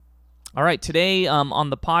All right, today on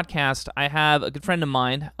the podcast, I have a good friend of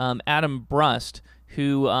mine, Adam Brust,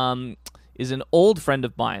 who is an old friend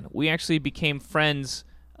of mine. We actually became friends.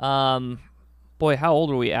 Boy, how old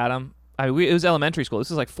were we, Adam? It was elementary school.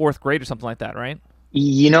 This is like fourth grade or something like that, right?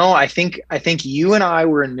 I think you and I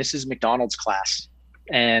were in Mrs. McDonald's class,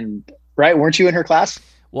 and right, weren't you in her class?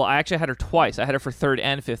 Well, I actually had her twice. I had her for third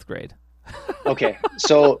and fifth grade. Okay,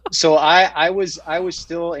 so I was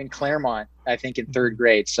still in Claremont, I think in third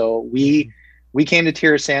grade. So we came to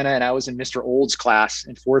Terrasana, and I was in Mr. Old's class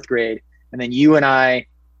in fourth grade, and then you and I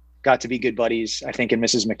got to be good buddies, I think, in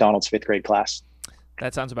Mrs. McDonald's fifth grade class.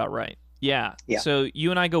 That sounds about right. Yeah. Yeah. So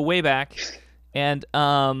you and I go way back, and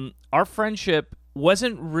our friendship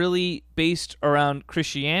wasn't really based around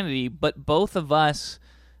Christianity, but both of us,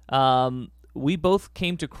 we both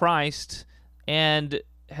came to Christ and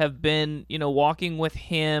have been, walking with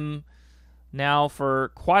Him now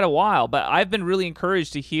for quite a while. But I've been really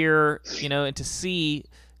encouraged to hear, and to see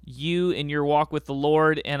you in your walk with the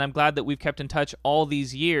Lord, and I'm glad that we've kept in touch all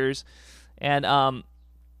these years. And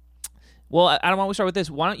well, Adam, why don't we start with this?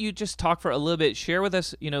 Why don't you just talk for a little bit, share with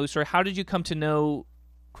us, sort of how did you come to know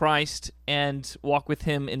Christ and walk with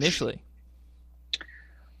Him initially?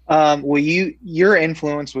 Well, your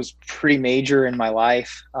influence was pretty major in my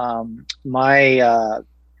life.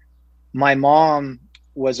 My mom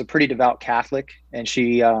was a pretty devout Catholic, and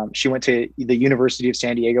she went to the University of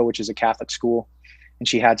San Diego, which is a Catholic school, and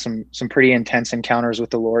she had some pretty intense encounters with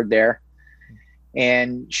the Lord there.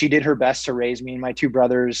 And she did her best to raise me and my two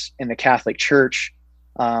brothers in the Catholic Church,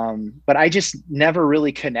 but I just never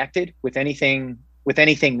really connected with anything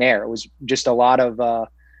there. It was just a lot of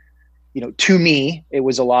to me, it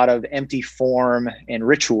was a lot of empty form and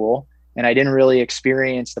ritual, and I didn't really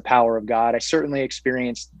experience the power of God. I certainly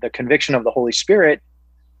experienced the conviction of the Holy Spirit,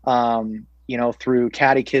 through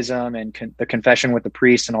catechism and the confession with the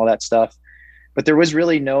priest and all that stuff. But there was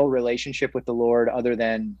really no relationship with the Lord other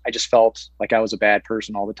than I just felt like I was a bad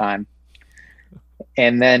person all the time.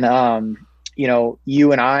 And then,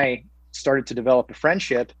 you and I started to develop a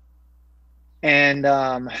friendship, and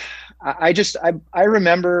I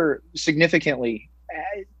remember significantly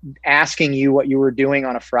asking you what you were doing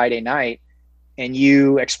on a Friday night, and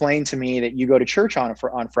you explained to me that you go to church on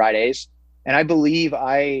Fridays, and I believe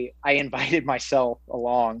I invited myself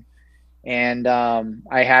along, and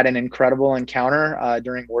I had an incredible encounter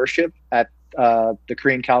during worship at the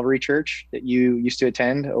Korean Calvary Church that you used to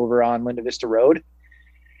attend over on Linda Vista Road.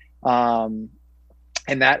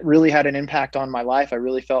 And that really had an impact on my life. I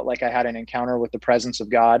really felt like I had an encounter with the presence of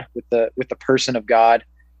God, with the person of God.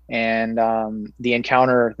 And the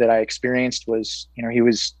encounter that I experienced was, He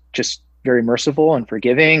was just very merciful and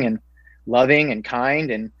forgiving and loving and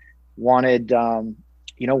kind, and wanted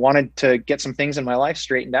to get some things in my life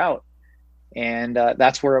straightened out. And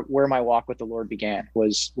that's where my walk with the Lord began,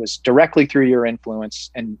 was directly through your influence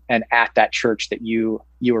and at that church that you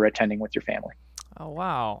were attending with your family. Oh,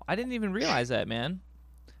 wow. I didn't even realize that, man.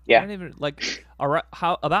 I Yeah. didn't even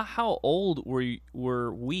how old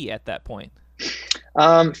were we at that point?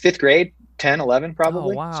 Fifth grade, 10, 11, Oh,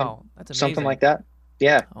 probably. wow. That's Something amazing. like that.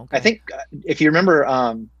 Yeah. I Okay. think if you remember,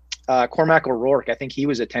 Cormac O'Rourke, I think he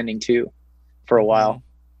was attending too for a Mm-hmm. while.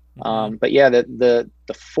 Mm-hmm. But yeah, the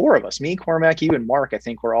four of us, me, Cormac, you, and Mark, I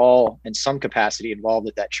think we're all in some capacity involved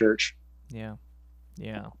at that church. Yeah.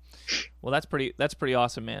 Yeah. Well, that's pretty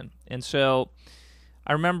awesome, man. And so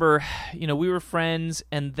I remember, we were friends,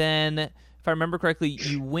 and then if I remember correctly,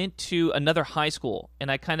 you went to another high school, and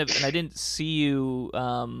I didn't see you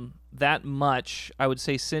that much. I would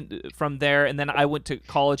say from there, and then I went to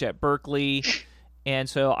college at Berkeley, and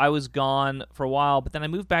so I was gone for a while. But then I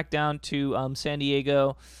moved back down to San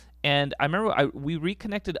Diego, and I remember we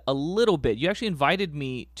reconnected a little bit. You actually invited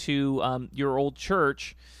me to your old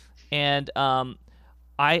church, and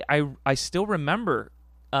I still remember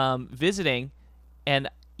visiting. And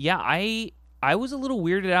yeah, I was a little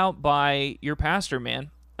weirded out by your pastor,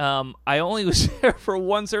 man. I only was there for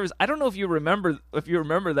one service. I don't know if you remember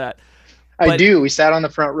that, I but do. We sat on the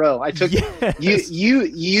front row. I took you. yes,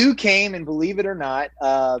 You came, and believe it or not,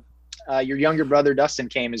 your younger brother Dustin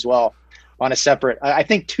came as well on a separate. I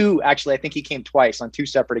think two. Actually, I think he came twice on two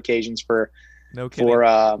separate occasions for no kidding.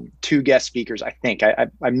 for two guest speakers. I think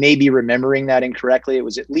I may be remembering that incorrectly. It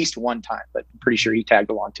was at least one time, but I'm pretty sure he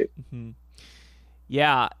tagged along too. Mhm.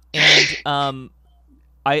 Yeah, and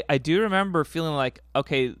I do remember feeling like,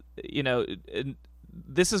 okay,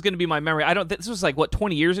 this is going to be my memory. This was like what,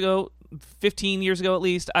 20 years ago, 15 years ago at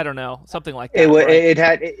least. I don't know, something like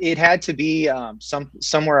that. It had to be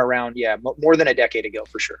somewhere around more than a decade ago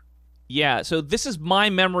for sure. Yeah, so this is my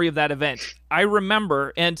memory of that event. I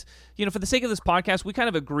remember, and for the sake of this podcast, we kind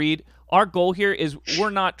of agreed. Our goal here is we're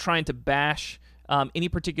not trying to bash any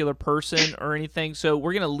particular person or anything, so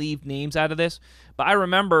we're going to leave names out of this. But I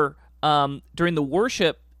remember during the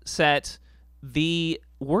worship set, the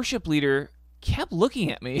worship leader kept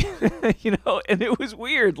looking at me, and it was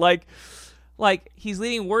weird. Like he's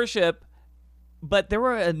leading worship, but there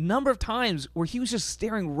were a number of times where he was just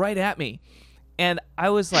staring right at me. And I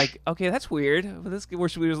was like, okay, that's weird. This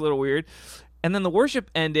worship leader was a little weird. And then the worship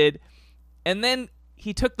ended, and then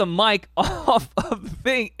he took the mic off of the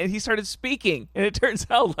thing, and he started speaking. And it turns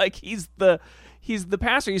out like he's the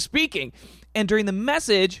pastor. He's speaking. And during the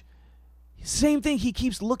message, same thing. He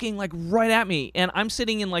keeps looking like right at me, and I'm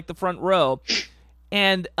sitting in like the front row.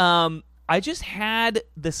 And I just had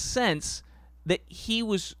the sense that he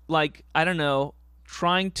was like, I don't know,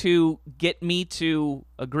 trying to get me to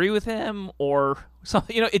agree with him or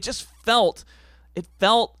something. It just felt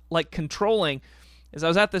like controlling as I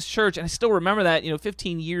was at this church. And I still remember that,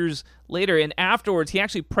 15 years later. And afterwards, he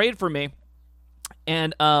actually prayed for me.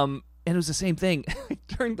 And it was the same thing.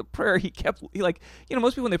 During the prayer, he like,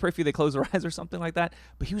 most people when they pray for you, they close their eyes or something like that.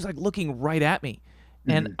 But he was like looking right at me.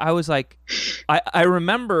 And I was like, I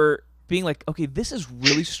remember being like, okay, this is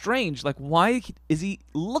really strange. Like, why is he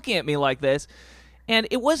looking at me like this? And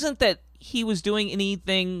it wasn't that he was doing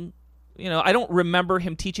anything, I don't remember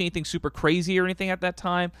him teaching anything super crazy or anything at that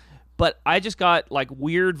time, but I just got like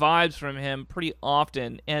weird vibes from him pretty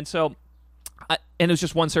often. And so, and it was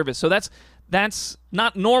just one service. So that's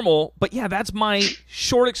not normal, but yeah, that's my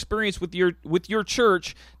short experience with your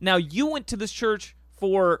church. Now, you went to this church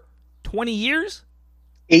for 20 years?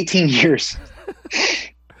 18 years.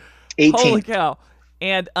 18. Holy cow.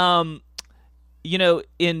 And,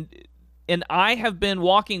 and I have been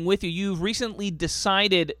walking with you. You've recently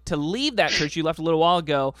decided to leave that church. You left a little while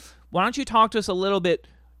ago. Why don't you talk to us a little bit,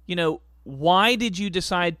 why did you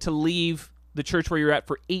decide to leave the church where you're at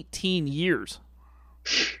for 18 years?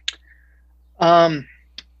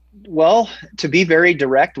 Well, to be very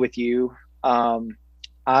direct with you,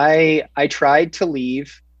 I tried to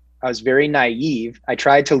leave. I was very naive. I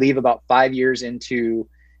tried to leave about 5 years into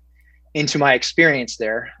my experience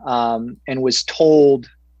there, and was told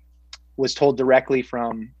directly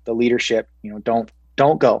from the leadership, don't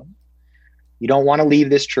go. You don't want to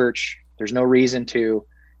leave this church. There's no reason to.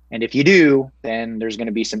 And if you do, then there's going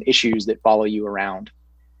to be some issues that follow you around.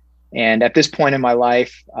 And at this point in my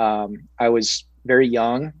life, I was very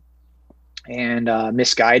young and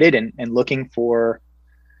misguided and looking for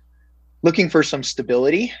some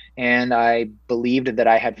stability. And I believed that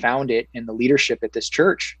I had found it in the leadership at this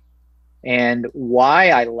church. And why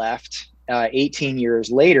I left 18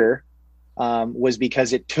 years later was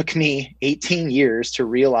because it took me 18 years to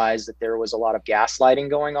realize that there was a lot of gaslighting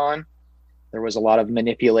going on. There was a lot of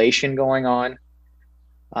manipulation going on.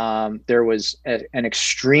 There was an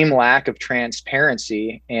extreme lack of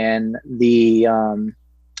transparency, and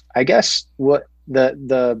I guess what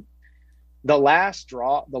the last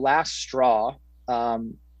straw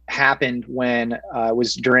happened when I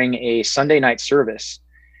was during a Sunday night service,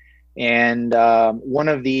 and one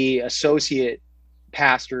of the associate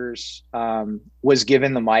pastors was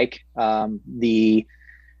given the mic. The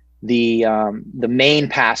main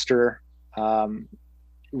pastor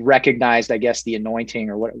recognized, I guess, the anointing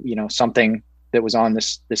or what, something that was on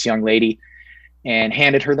this young lady, and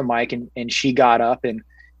handed her the mic, and she got up and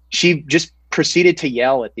she just proceeded to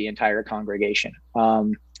yell at the entire congregation,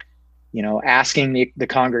 asking the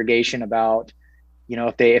congregation about,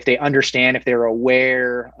 if they understand, if they're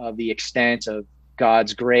aware of the extent of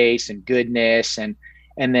God's grace and goodness, and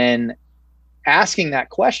then asking that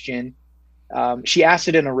question. She asked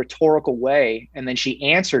it in a rhetorical way, and then she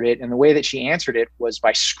answered it. And the way that she answered it was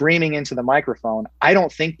by screaming into the microphone, "I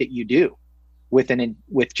don't think that you do," with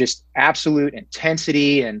just absolute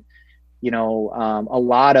intensity. And, there's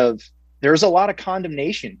a lot of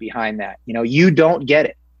condemnation behind that. You don't get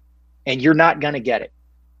it, and you're not going to get it.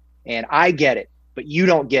 And I get it, but you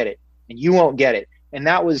don't get it, and you won't get it. And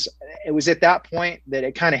it was at that point that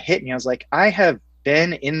it kind of hit me. I was like, I have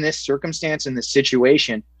been in this circumstance, in this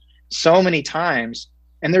situation so many times,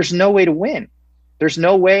 and there's no way to win. There's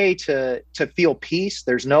no way to feel peace.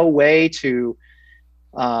 There's no way to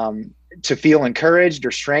feel encouraged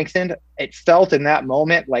or strengthened. It felt in that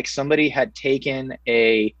moment like somebody had taken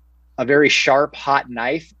a very sharp, hot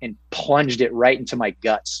knife and plunged it right into my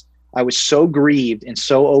guts. I was so grieved and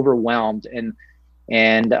so overwhelmed, and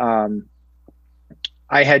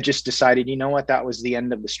I had just decided, that was the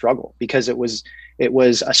end of the struggle, because it was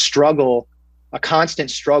a struggle, a constant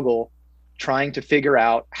struggle, trying to figure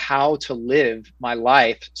out how to live my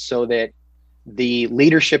life so that the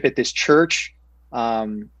leadership at this church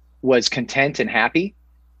was content and happy.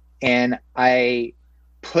 And I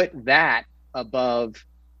put that above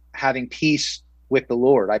having peace with the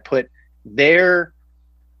Lord. I put their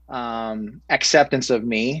acceptance of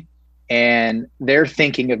me and their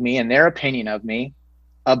thinking of me and their opinion of me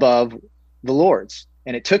above the Lord's.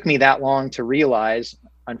 And it took me that long to realize,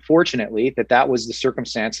 unfortunately, that was the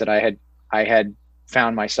circumstance that I had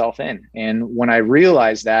found myself in. And when I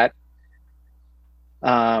realized that,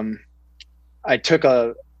 I took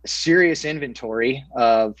a serious inventory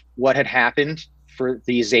of what had happened for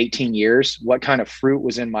these 18 years, what kind of fruit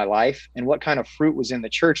was in my life and what kind of fruit was in the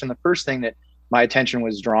church. And the first thing that my attention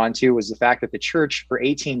was drawn to was the fact that the church for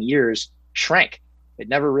 18 years shrank. It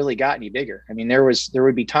never really got any bigger. I mean, there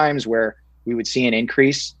would be times where we would see an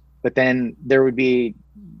increase, but then there would be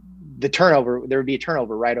a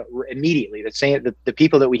turnover right immediately. That's saying that the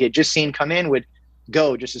people that we had just seen come in would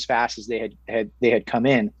go just as fast as they had come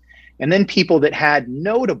in. And then people that had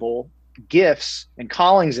notable gifts and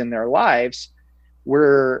callings in their lives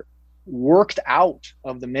were worked out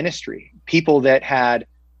of the ministry. People that had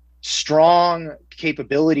strong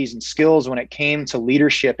capabilities and skills when it came to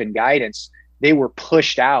leadership and guidance, they were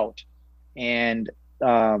pushed out. And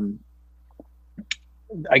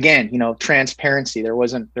again, transparency. There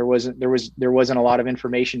wasn't a lot of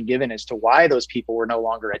information given as to why those people were no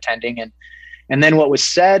longer attending. And then what was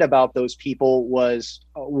said about those people was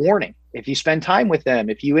a warning. If you spend time with them,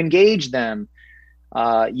 if you engage them,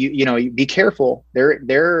 you be careful.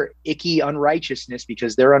 Their icky unrighteousness,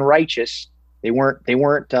 because they're unrighteous. They weren't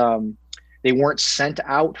sent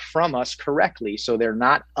out from us correctly, so they're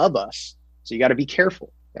not of us. So you got to be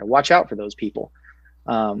careful. You got to watch out for those people.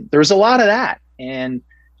 There was a lot of that, and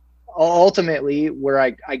ultimately, where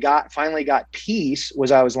I finally got peace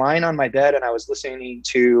was I was lying on my bed and I was listening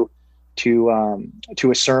to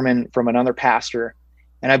a sermon from another pastor,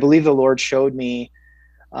 and I believe the Lord showed me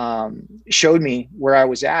where I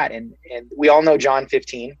was at, and we all know John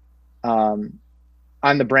 15. I'm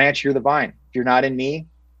the branch, you're the vine. If you're not in me,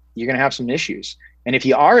 you're going to have some issues. And if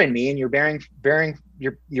you are in me and you're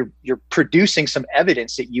you're producing some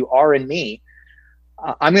evidence that you are in me,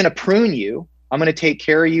 I'm going to prune you. I'm going to take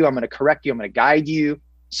care of you. I'm going to correct you. I'm going to guide you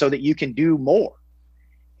so that you can do more.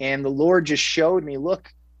 And the Lord just showed me,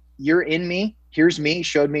 look, you're in me. Here's me.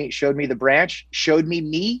 Showed me the branch, showed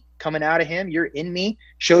me coming out of him. You're in me.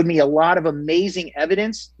 Showed me a lot of amazing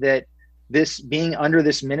evidence that this being under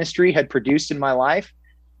this ministry had produced in my life.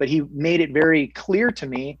 But he made it very clear to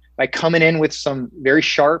me by coming in with some very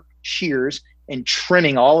sharp shears and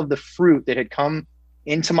trimming all of the fruit that had come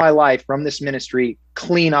into my life from this ministry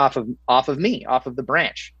clean off of me, off of the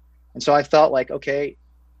branch. And so I felt like, okay,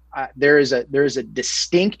 there is a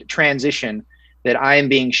distinct transition that I am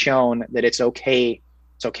being shown that it's okay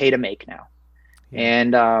to make now.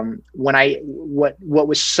 And what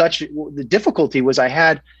was the difficulty was I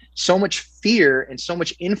had so much fear and so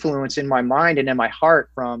much influence in my mind and in my heart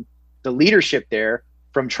from the leadership there,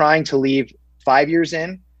 from trying to leave 5 years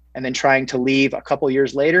in and then trying to leave a couple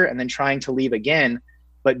years later and then trying to leave again,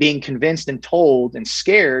 but being convinced and told and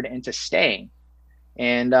scared into staying.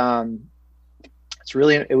 And it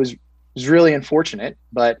was really unfortunate,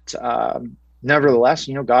 but nevertheless,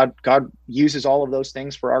 God uses all of those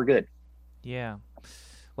things for our good. Yeah.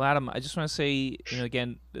 Well, Adam, I just want to say,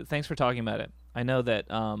 again, thanks for talking about it. I know that,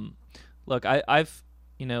 look, I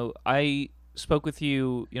spoke with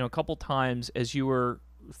you, a couple times as you were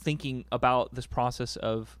thinking about this process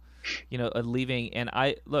of, leaving. And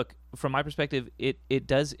look, from my perspective, it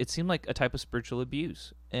seemed like a type of spiritual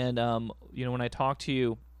abuse. And, when I talk to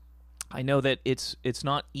you, I know that it's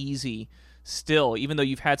not easy still, even though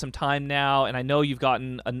you've had some time now, and I know you've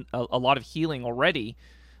gotten a lot of healing already.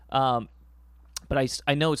 But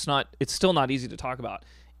I know it's still not easy to talk about.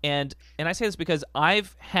 And I say this because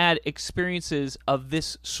I've had experiences of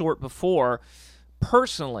this sort before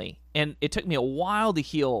personally, and it took me a while to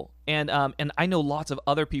heal. And I know lots of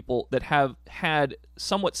other people that have had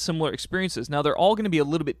somewhat similar experiences. Now, they're all going to be a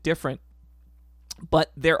little bit different,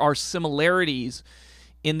 but there are similarities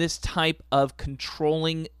in this type of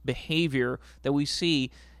controlling behavior that we see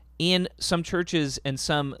in some churches and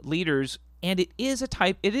some leaders. And it is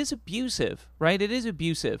abusive, right? It is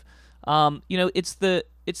abusive. It's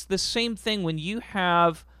the same thing when you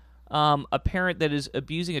have a parent that is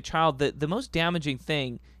abusing a child. The most damaging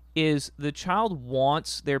thing is the child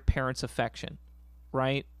wants their parents' affection,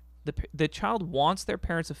 right? The child wants their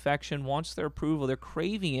parents' affection, wants their approval. They're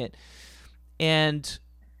craving it, and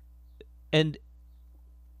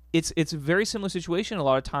it's a very similar situation a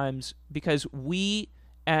lot of times, because we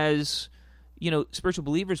as spiritual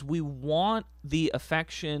believers, we want the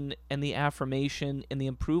affection and the affirmation and the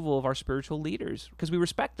approval of our spiritual leaders because we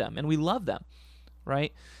respect them and we love them,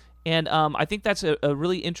 right? And I think that's a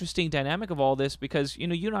really interesting dynamic of all this because,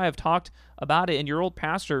 you and I have talked about it, and your old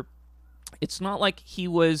pastor, it's not like he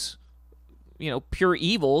was, pure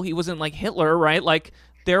evil. He wasn't like Hitler, right? Like,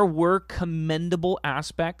 there were commendable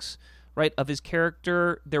aspects, right, of his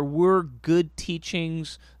character. There were good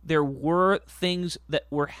teachings. There were things that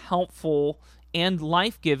were helpful and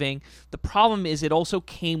life-giving. The problem is it also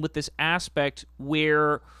came with this aspect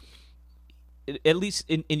where, at least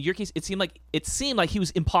in your case, it seemed like he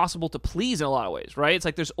was impossible to please in a lot of ways, right? It's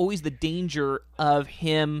like there's always the danger of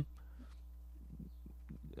him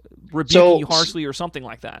rebuking you harshly or something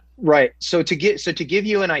like that. Right. So to give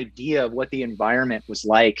you an idea of what the environment was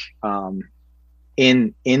like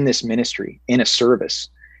in this ministry, in a service,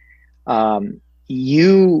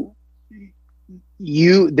 you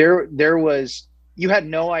had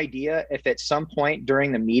no idea if at some point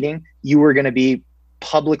during the meeting you were going to be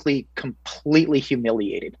publicly completely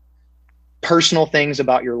humiliated. Personal things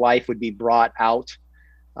about your life would be brought out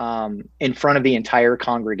in front of the entire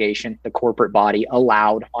congregation, the corporate body,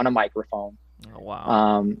 aloud on a microphone. Oh,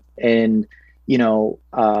 wow.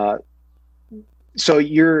 So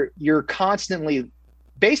you're constantly,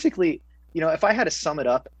 basically, if I had to sum it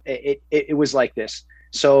up, it was like this.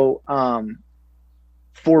 So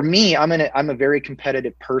for me, I'm a very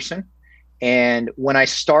competitive person. And when I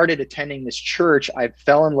started attending this church, I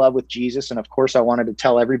fell in love with Jesus. And of course, I wanted to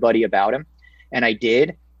tell everybody about him. And I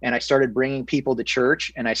did. And I started bringing people to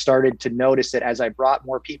church. And I started to notice that as I brought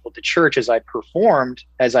more people to church, as I performed,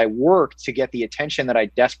 as I worked to get the attention that I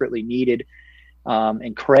desperately needed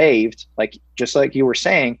and craved, just like you were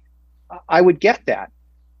saying, I would get that.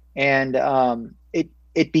 And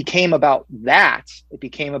it became about that. It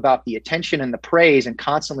became about the attention and the praise and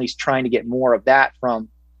constantly trying to get more of that from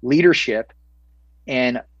leadership.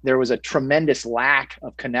 And there was a tremendous lack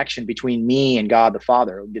of connection between me and God the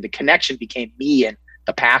Father. The connection became me and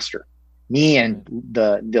the pastor, me and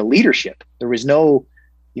the leadership. There was no,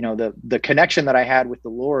 the connection that I had with the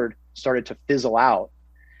Lord started to fizzle out.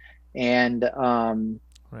 And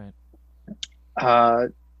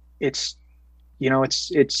it's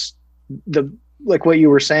the, like what you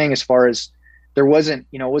were saying, as far as there wasn't,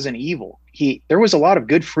 it wasn't evil. There was a lot of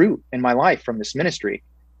good fruit in my life from this ministry.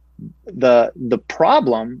 The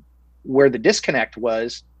problem where the disconnect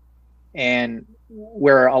was, and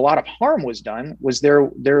where a lot of harm was done, was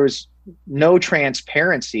there was no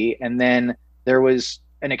transparency. And then there was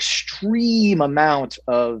an extreme amount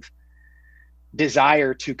of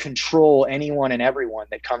desire to control anyone and everyone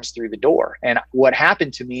that comes through the door. And what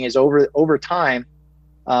happened to me is over time,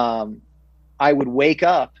 I would wake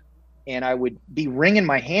up and I would be wringing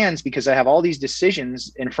my hands because I have all these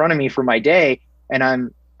decisions in front of me for my day. And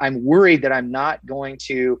I'm worried that I'm not going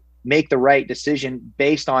to make the right decision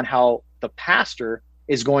based on how the pastor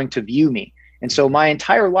is going to view me. And so my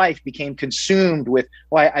entire life became consumed with,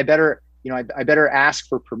 I better ask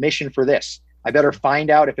for permission for this. I better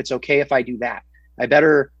find out if it's okay if I do that. I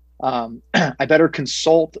better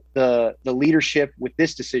consult the leadership with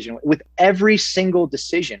this decision. With every single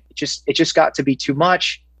decision, it just got to be too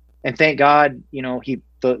much. And thank God,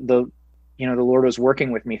 the Lord was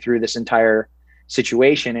working with me through this entire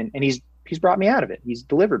situation, and he's brought me out of it. He's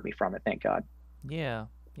delivered me from it. Thank God. Yeah,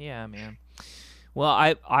 man. Well,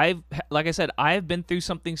 I've like I said, I've been through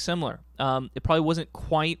something similar. It probably wasn't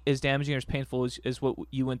quite as damaging or as painful as what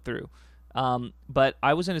you went through. But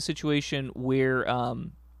I was in a situation where, I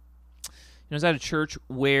was at a church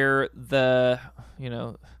where the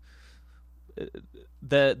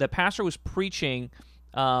pastor was preaching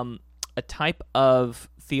a type of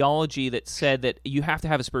theology that said that you have to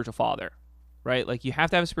have a spiritual father, right? Like, you have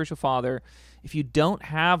to have a spiritual father. If you don't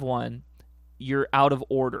have one, you're out of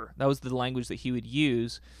order. That was the language that he would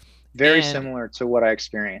use. Very similar to what I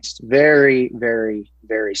experienced. Very, very,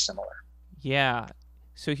 very similar. Yeah.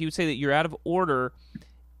 So he would say that you're out of order,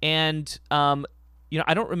 and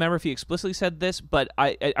I don't remember if he explicitly said this, but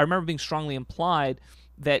I remember being strongly implied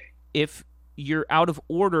that if you're out of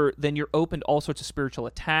order, then you're open to all sorts of spiritual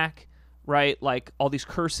attack, right? Like, all these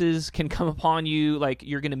curses can come upon you, like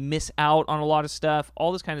you're going to miss out on a lot of stuff,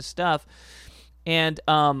 all this kind of stuff. And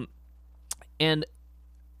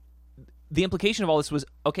the implication of all this was,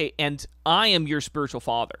 okay, and I am your spiritual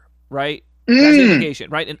father, right? That's the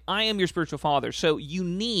implication, right? And I am your spiritual father. So you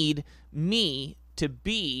need me to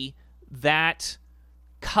be that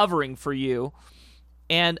covering for you.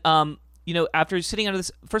 And, after sitting under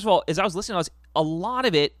this, first of all, as I was listening, a lot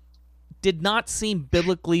of it did not seem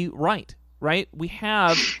biblically right? We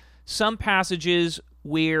have some passages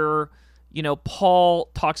where, Paul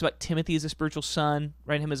talks about Timothy as a spiritual son,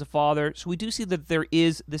 right? Him as a father. So we do see that there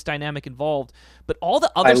is this dynamic involved. But all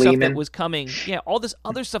the other stuff that was coming, all this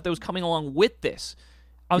other stuff that was coming along with this,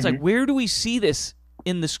 I was like, where do we see this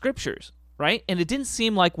in the scriptures, right? And it didn't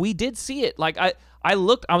seem like we did see it. Like I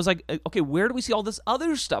looked, I was like, okay, where do we see all this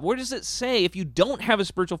other stuff? Where does it say if you don't have a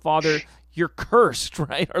spiritual father, you're cursed,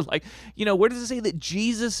 right? Or like, where does it say that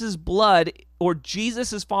Jesus' blood or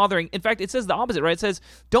Jesus' fathering? In fact, it says the opposite, right? It says,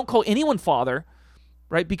 don't call anyone father,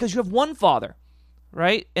 right? Because you have one father,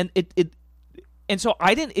 right? And and so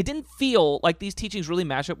it didn't feel like these teachings really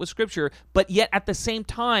match up with Scripture, but yet at the same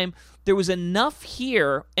time, there was enough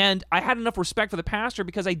here, and I had enough respect for the pastor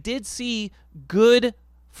because I did see good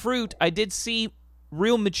fruit. I did see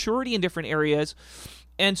real maturity in different areas,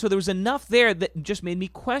 and so there was enough there that just made me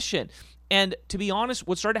question. And to be honest,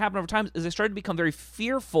 what started to happen over time is I started to become very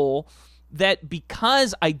fearful that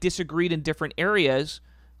because I disagreed in different areas,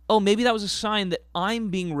 maybe that was a sign that I'm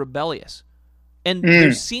being rebellious. And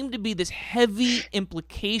there seemed to be this heavy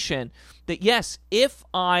implication that, yes, if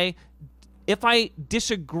I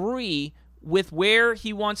disagree with where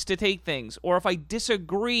he wants to take things, or if I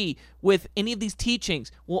disagree with any of these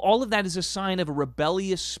teachings, well, all of that is a sign of a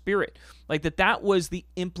rebellious spirit. Like that was the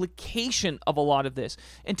implication of a lot of this.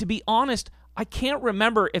 And to be honest, I can't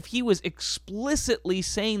remember if he was explicitly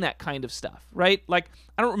saying that kind of stuff, right? Like,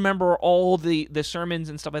 I don't remember all the sermons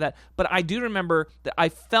and stuff like that, but I do remember that I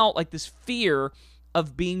felt like this fear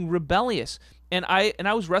of being rebellious. And I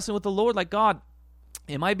was wrestling with the Lord, like, God,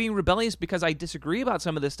 am I being rebellious because I disagree about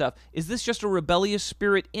some of this stuff? Is this just a rebellious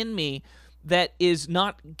spirit in me that is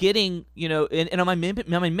not getting, and am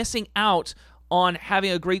I missing out on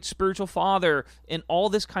having a great spiritual father and all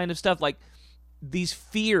this kind of stuff? Like, these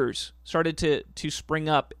fears started to spring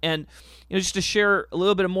up. And just to share a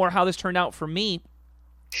little bit more how this turned out for me,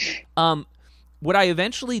 what I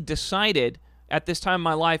eventually decided at this time in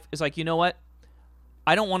my life is like, you know what?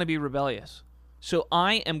 I don't want to be rebellious. So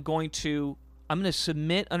I'm going to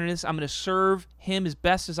submit under this. I'm going to serve him as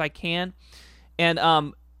best as I can. And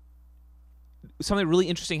something really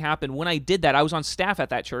interesting happened. When I did that, I was on staff at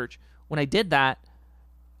that church. When I did that,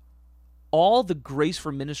 all the grace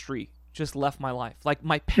for ministry just left my life. Like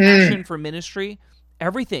my passion for ministry,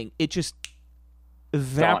 everything, it just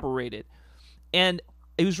evaporated. And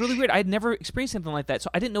it was really weird. I had never experienced something like that, so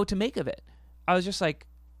I didn't know what to make of it. I was just like,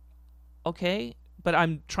 okay, but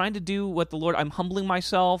I'm trying to do what the Lord, I'm humbling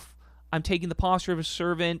myself, I'm taking the posture of a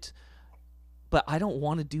servant, but I don't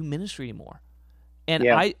want to do ministry anymore. And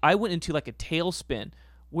I went into like a tailspin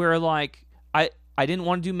where like I didn't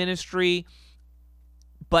want to do ministry,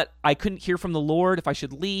 but I couldn't hear from the Lord if I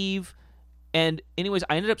should leave. And anyways,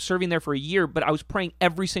 I ended up serving there for a year, but I was praying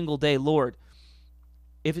every single day, Lord,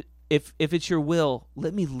 if it's your will,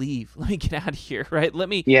 let me leave. Let me get out of here, right? Let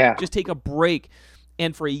me just take a break.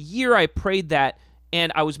 And for a year, I prayed that,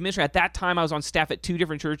 and I was ministering. At that time, I was on staff at 2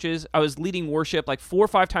 different churches. I was leading worship like 4 or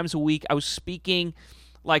 5 times a week. I was speaking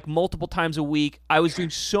like multiple times a week. I was doing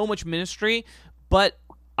so much ministry, but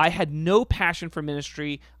I had no passion for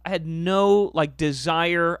ministry. I had no like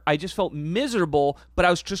desire. I just felt miserable, but I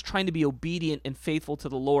was just trying to be obedient and faithful to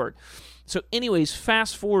the Lord. So anyways,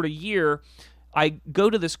 fast forward a year, I go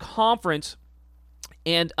to this conference,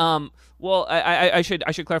 and I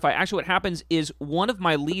should clarify. Actually, what happens is one of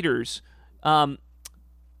my leaders,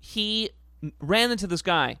 he ran into this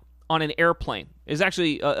guy on an airplane. It's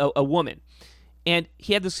actually a woman. And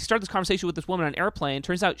he started this conversation with this woman on an airplane.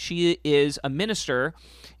 Turns out she is a minister,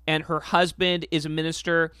 and her husband is a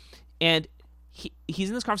minister. And he's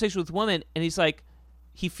in this conversation with this woman, and he's like,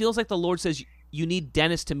 he feels like the Lord says, you need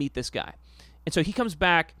Dennis to meet this guy. And so he comes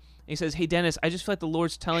back, and he says, hey, Dennis, I just feel like the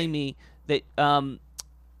Lord's telling me that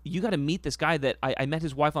you got to meet this guy that I met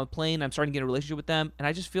his wife on a plane. I'm starting to get a relationship with them, and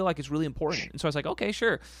I just feel like it's really important. And so I was like, okay,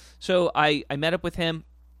 sure. So I met up with him,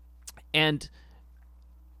 and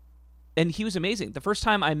he was amazing. The first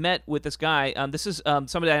time I met with this guy, this is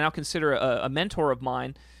somebody I now consider a mentor of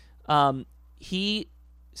mine. He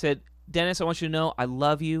said, Dennis, I want you to know I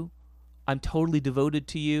love you. I'm totally devoted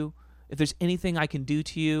to you. If there's anything I can do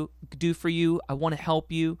for you, I want to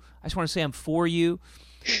help you. I just want to say I'm for you.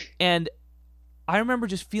 And I remember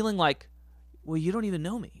just feeling like, well, you don't even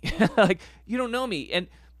know me. Like, you don't know me.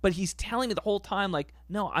 But he's telling me the whole time, like,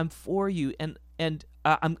 no, I'm for you. And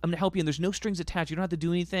I'm going to help you, and there's no strings attached. You don't have to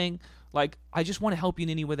do anything. Like, I just want to help you in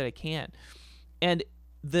any way that I can. And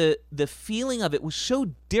the feeling of it was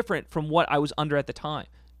so different from what I was under at the time,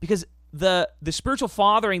 because the spiritual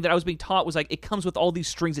fathering that I was being taught was like, it comes with all these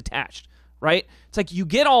strings attached, right? It's like you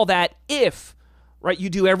get all that if, right, you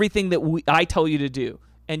do everything that I tell you to do.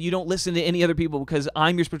 and you don't listen to any other people because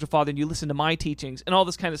I'm your spiritual father and you listen to my teachings and all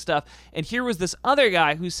this kind of stuff. And here was this other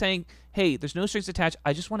guy who's saying, hey, there's no strings attached.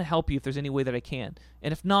 I just want to help you if there's any way that I can.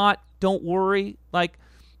 And if not, don't worry.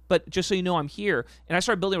 But just so you know, I'm here. And I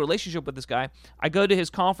started building a relationship with this guy. I go to his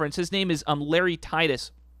conference. His name is Larry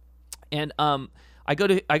Titus. And I go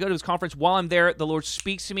to his conference. While I'm there, the Lord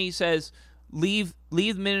speaks to me. He says, leave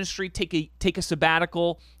ministry, take a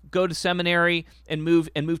sabbatical, go to seminary, and move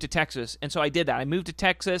to Texas. And so I did that. I moved to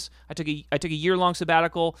Texas. I took a year-long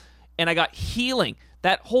sabbatical, and I got healing.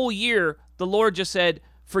 That whole year, the Lord just said,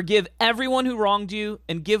 forgive everyone who wronged you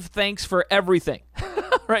and give thanks for everything.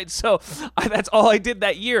 Right? So that's all I did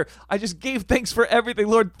that year. I just gave thanks for everything.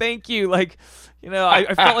 Lord, thank you. I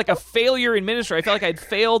felt like a failure in ministry. I felt like I'd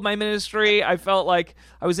failed my ministry. I felt like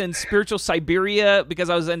I was in spiritual Siberia because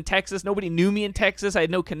I was in Texas. Nobody knew me in Texas. I had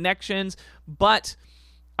no connections, but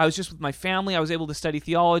I was just with my family. I was able to study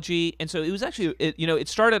theology. And so it was actually, it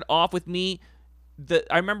started off with me.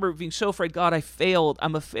 I remember being so afraid, God, I failed.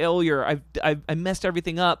 I'm a failure. I messed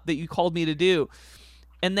everything up that you called me to do.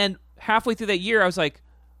 And then halfway through that year, I was like,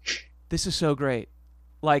 this is so great.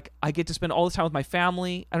 I get to spend all this time with my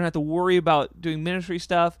family. I don't have to worry about doing ministry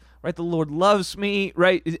stuff, right? The Lord loves me,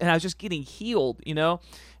 right? And I was just getting healed, And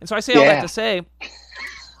so I say all that to say,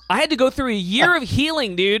 I had to go through a year of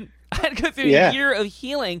healing, dude. I had to go through a year of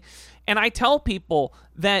healing. And I tell people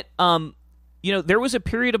that, there was a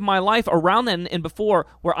period of my life around then and before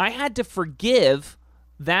where I had to forgive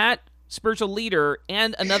that spiritual leader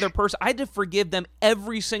and another person. I had to forgive them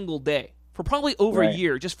every single day. For probably over a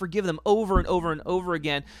year, just forgive them over and over and over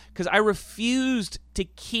again, because I refused to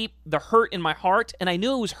keep the hurt in my heart, and I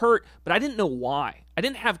knew it was hurt, but I didn't know why. I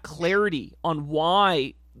didn't have clarity on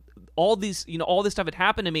why all this stuff had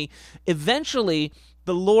happened to me. Eventually,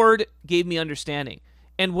 the Lord gave me understanding,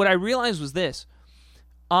 and what I realized was this: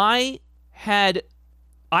 I had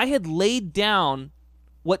laid down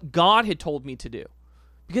what God had told me to do,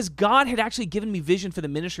 because God had actually given me vision for the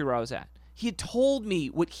ministry where I was at. He had told me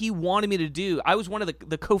what he wanted me to do. I was one of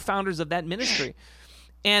the co-founders of that ministry.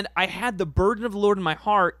 And I had the burden of the Lord in my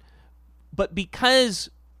heart, but because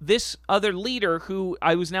this other leader who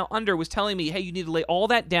I was now under was telling me, hey, you need to lay all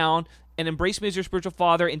that down and embrace me as your spiritual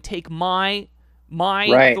father and take my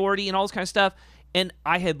authority and all this kind of stuff. And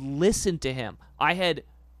I had listened to him. I had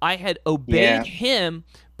obeyed him,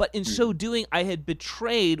 but in so doing, I had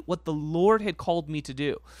betrayed what the Lord had called me to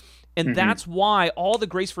do. And that's why all the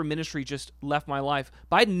grace for ministry just left my life.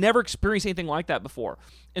 But I'd never experienced anything like that before.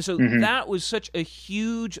 And so that was such a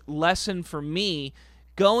huge lesson for me,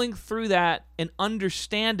 going through that and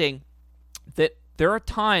understanding that there are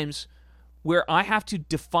times where I have to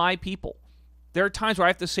defy people. There are times where I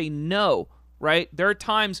have to say no, right? There are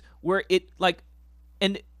times where it's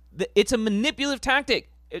a manipulative tactic,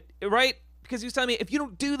 right? Because he was telling me, if you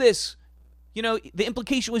don't do this, the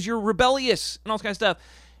implication was you're rebellious and all this kind of stuff.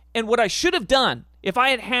 And what I should have done, if I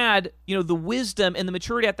had the wisdom and the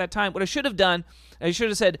maturity at that time, what I should have done, I should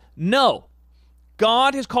have said, no,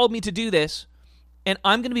 God has called me to do this, and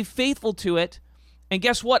I'm going to be faithful to it. And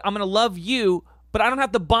guess what? I'm going to love you, but I don't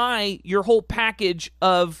have to buy your whole package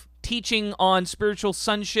of teaching on spiritual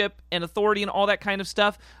sonship and authority and all that kind of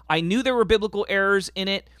stuff. I knew there were biblical errors in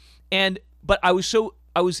it, but I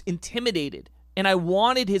was intimidated. And I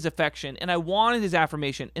wanted his affection, and I wanted his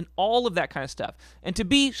affirmation, and all of that kind of stuff. And to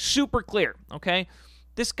be super clear, okay,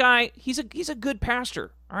 this guy, he's a good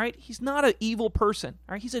pastor, all right? He's not an evil person,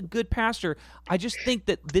 all right? He's a good pastor. I just think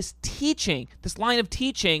that this line of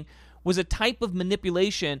teaching, was a type of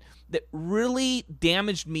manipulation that really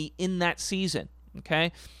damaged me in that season,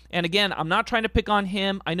 okay? And again, I'm not trying to pick on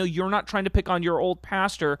him. I know you're not trying to pick on your old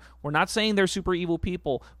pastor. We're not saying they're super evil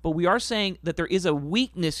people, but we are saying that there is a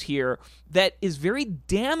weakness here that is very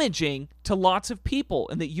damaging to lots of people,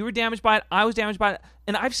 and that you were damaged by it, I was damaged by it,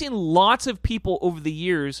 and I've seen lots of people over the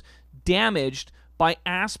years damaged by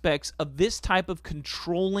aspects of this type of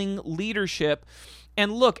controlling leadership.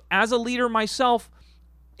 And look, as a leader myself,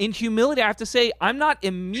 in humility, I have to say, I'm not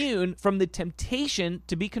immune from the temptation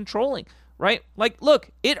to be controlling. Right? Look,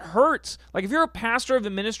 it hurts. If you're a pastor of a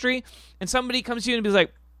ministry and somebody comes to you and be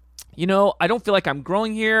like, I don't feel like I'm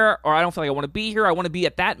growing here, or I don't feel like I want to be here. I want to be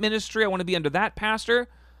at that ministry. I want to be under that pastor.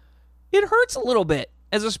 It hurts a little bit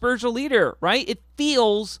as a spiritual leader, right? It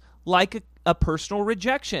feels like a personal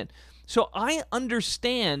rejection. So I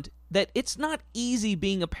understand that it's not easy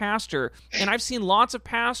being a pastor, and I've seen lots of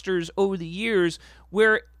pastors over the years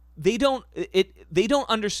where they don't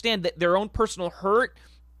understand that their own personal hurt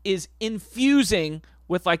is infusing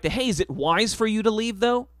with hey, is it wise for you to leave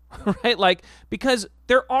though? Right? Because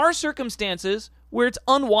there are circumstances where it's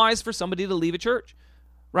unwise for somebody to leave a church,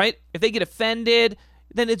 right? If they get offended,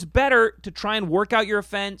 then it's better to try and work out your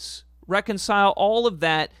offense, reconcile all of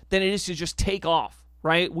that, than it is to just take off,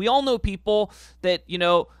 right? We all know people that,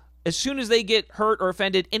 as soon as they get hurt or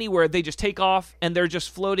offended anywhere, they just take off and they're just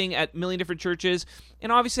floating at a million different churches.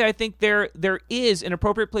 And obviously, I think there is an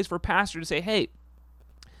appropriate place for a pastor to say, hey,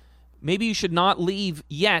 maybe you should not leave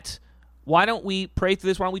yet. Why don't we pray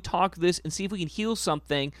through this? Why don't we talk through this and see if we can heal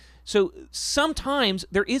something? So sometimes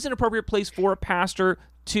there is an appropriate place for a pastor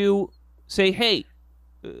to say, hey,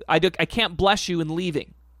 I can't bless you in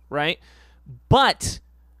leaving, right? But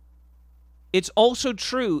it's also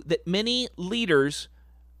true that many leaders,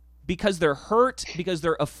 because they're hurt, because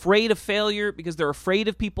they're afraid of failure, because they're afraid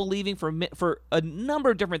of people leaving for a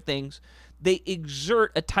number of different things, they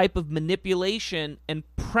exert a type of manipulation and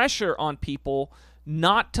pressure on people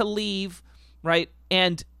not to leave, right?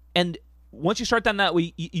 And once you start down that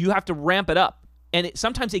way, you have to ramp it up. And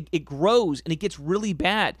sometimes it grows and it gets really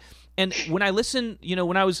bad. And when I listen,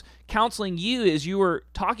 when I was counseling you, as you were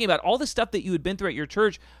talking about all the stuff that you had been through at your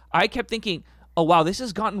church, I kept thinking, oh, wow, this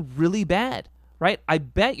has gotten really bad, right? I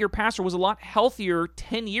bet your pastor was a lot healthier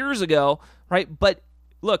 10 years ago, right? But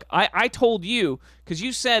look, I told you, because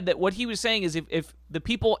you said that what he was saying is if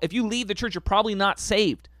you leave the church, you're probably not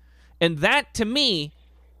saved. And that, to me,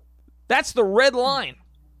 that's the red line.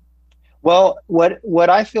 Well, what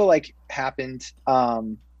I feel like happened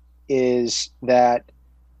is that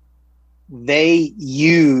they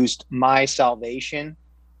used my salvation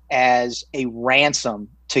as a ransom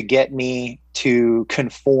to get me to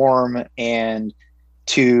conform and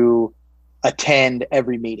to attend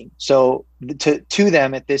every meeting. So to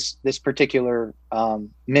them at this particular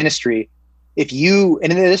ministry,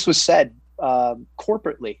 and this was said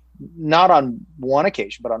corporately, not on one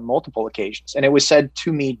occasion, but on multiple occasions. And it was said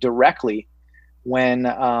to me directly when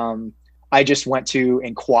I just went to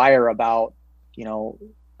inquire about, so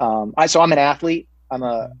I'm an athlete. I'm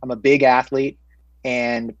a big athlete.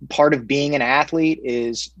 And part of being an athlete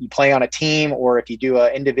is you play on a team, or if you do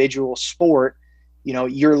an individual sport,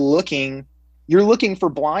 you're looking for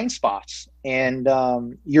blind spots, and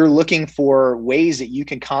you're looking for ways that you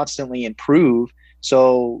can constantly improve.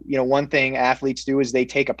 So, one thing athletes do is they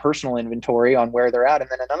take a personal inventory on where they're at. And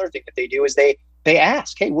then another thing that they do is they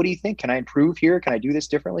ask, hey, what do you think? Can I improve here? Can I do this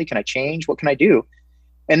differently? Can I change? What can I do?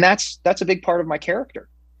 And that's a big part of my character.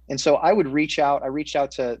 And so I reached out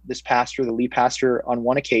to this pastor, the lead pastor, on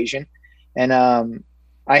one occasion. And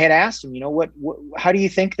I had asked him, how do you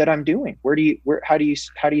think that I'm doing? How do you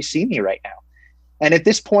see me right now? And at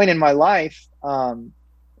this point in my life, to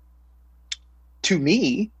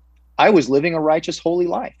me, I was living a righteous, holy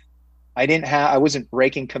life. I wasn't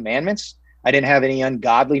breaking commandments. I didn't have any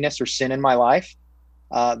ungodliness or sin in my life.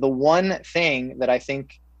 The one thing that I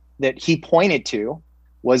think that he pointed to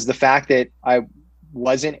was the fact that I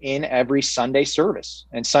wasn't in every Sunday service.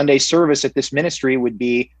 And Sunday service at this ministry would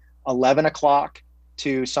be 11 o'clock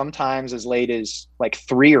to sometimes as late as like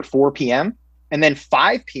 3 or 4 p.m. And then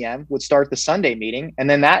 5 p.m. would start the Sunday meeting. And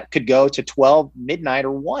then that could go to 12 midnight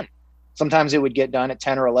or 1. Sometimes it would get done at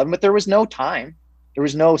 10 or 11, but there was no time. There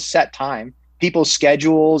was no set time. People's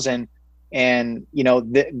schedules and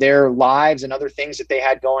their lives and other things that they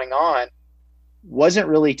had going on wasn't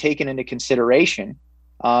really taken into consideration.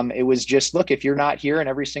 It was just, look, if you're not here in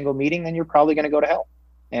every single meeting, then you're probably going to go to hell.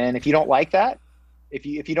 And if you don't like that, if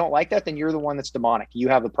you don't like that, then you're the one that's demonic. You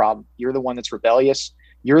have the problem. You're the one that's rebellious.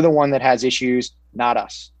 You're the one that has issues, not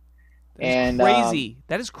us. That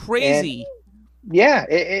is crazy. Yeah.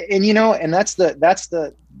 And that's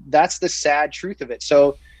the sad truth of it.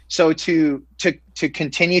 So to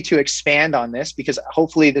continue to expand on this, because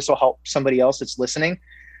hopefully this will help somebody else that's listening,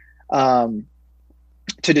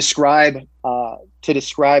 to describe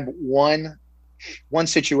one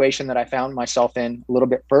situation that I found myself in a little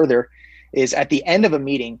bit further is at the end of a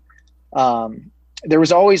meeting. I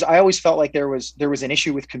always felt like there was an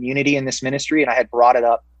issue with community in this ministry, and I had brought it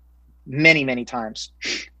up many, many times.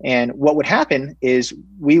 And what would happen is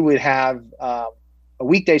we would have a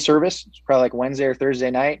weekday service, probably like Wednesday or Thursday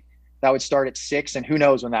night, that would start at 6, and who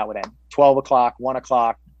knows when that would end? 12 o'clock, 1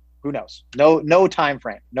 o'clock, who knows? No time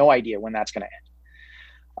frame, no idea when that's going to end.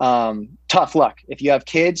 Tough luck. If you have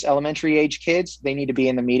kids, elementary age kids, they need to be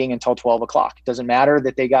in the meeting until 12 o'clock. Doesn't matter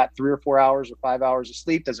that they got 3 or 4 hours or 5 hours of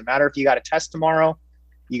sleep. Doesn't matter if you got a test tomorrow.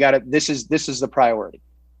 This is the priority.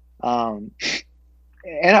 And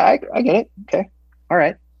I get it. Okay. All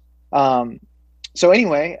right. So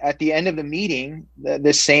anyway, at the end of the meeting,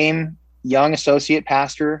 the same young associate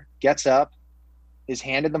pastor gets up, is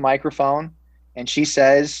handed the microphone, and she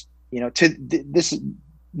says, this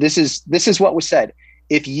is what was said.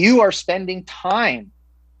 If you are spending time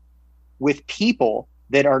with people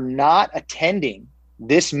that are not attending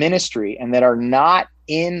this ministry and that are not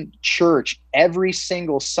in church every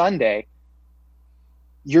single Sunday,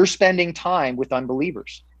 you're spending time with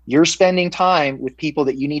unbelievers. You're spending time with people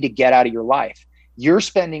that you need to get out of your life. You're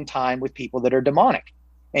spending time with people that are demonic.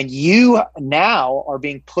 And you now are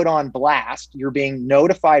being put on blast. You're being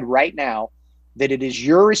notified right now that it is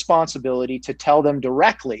your responsibility to tell them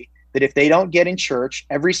directly that if they don't get in church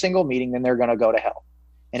every single meeting, then they're going to go to hell.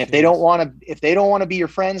 And if they don't want to be your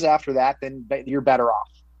friends after that, then you're better off.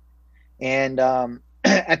 And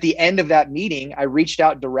at the end of that meeting, I reached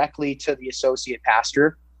out directly to the associate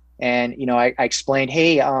pastor, and I explained,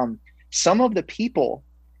 hey, some of the people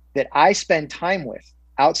that I spend time with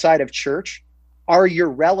outside of church are your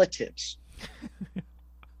relatives.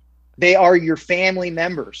 They are your family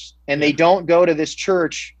members, and they don't go to this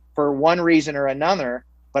church for one reason or another.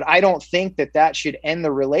 But I don't think that should end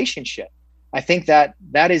the relationship. I think that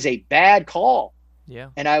is a bad call. Yeah.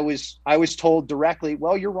 And I was told directly,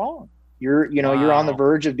 well, you're wrong. You're on the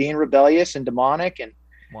verge of being rebellious and demonic, and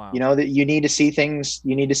that you need to see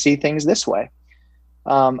things this way.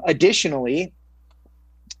 Additionally,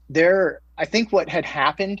 I think what had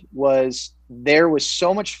happened was there was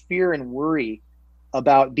so much fear and worry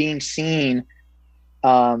about being seen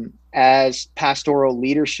as pastoral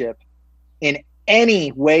leadership in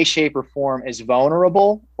any way, shape, or form as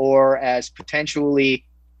vulnerable, or as potentially,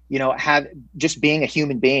 have just being a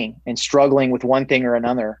human being and struggling with one thing or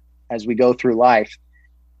another as we go through life.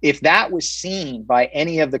 If that was seen by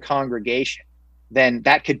any of the congregation, then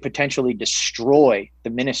that could potentially destroy the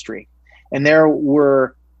ministry. And there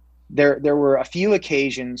were a few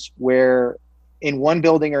occasions where in one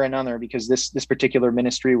building or another, because this particular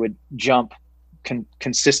ministry would jump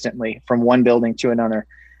consistently from one building to another,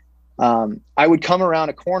 I would come around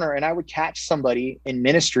a corner and I would catch somebody in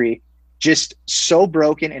ministry just so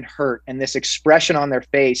broken and hurt, and this expression on their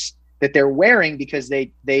face that they're wearing because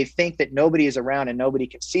they think that nobody is around and nobody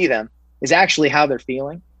can see them is actually how they're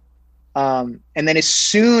feeling. And then as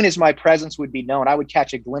soon as my presence would be known, I would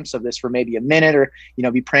catch a glimpse of this for maybe a minute, or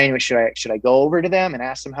be praying, should I go over to them and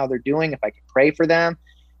ask them how they're doing, if I could pray for them.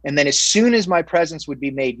 And then as soon as my presence would be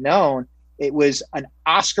made known, it was an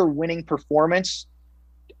Oscar-winning performance,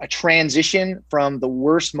 a transition from the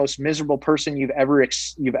worst, most miserable person you've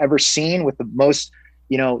ever seen with the most,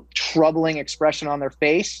 troubling expression on their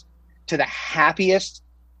face, to the happiest,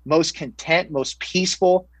 most content, most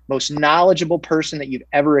peaceful, most knowledgeable person that you've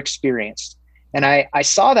ever experienced. And I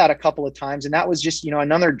saw that a couple of times, and that was just,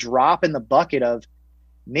 another drop in the bucket of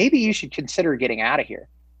maybe you should consider getting out of here.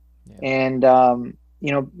 Yeah. And,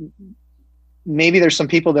 maybe there's some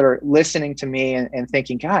people that are listening to me and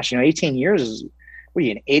thinking, gosh, 18 years is, what are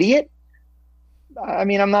you, an idiot? I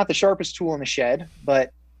mean, I'm not the sharpest tool in the shed,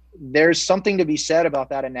 but there's something to be said about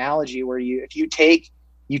that analogy where if you take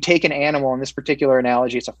an animal, in this particular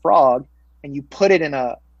analogy, it's a frog, and you put it in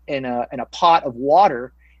a pot of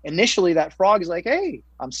water. Initially that frog is like, hey,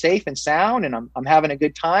 I'm safe and sound and I'm having a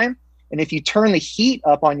good time. And if you turn the heat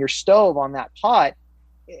up on your stove on that pot,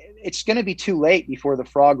 it's going to be too late before the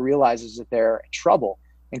frog realizes that they're in trouble.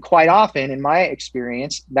 And quite often, in my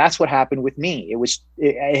experience, that's what happened with me.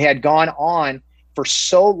 It had gone on for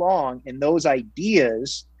so long, and those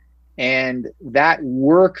ideas and that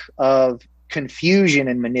work of confusion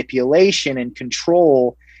and manipulation and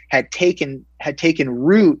control had taken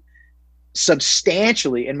root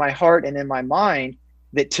substantially in my heart and in my mind,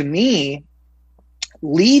 that to me,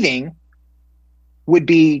 leaving would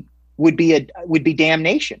be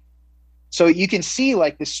damnation. So you can see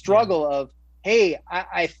like the struggle of, hey,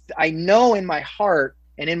 I know in my heart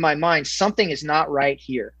and in my mind something is not right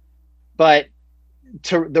here, but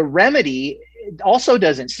the remedy also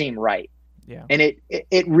doesn't seem right. Yeah. And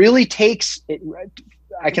it really takes it.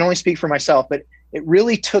 I can only speak for myself, but it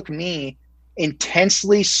really took me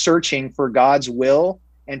intensely searching for God's will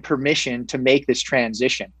and permission to make this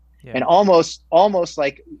transition. Yeah. And almost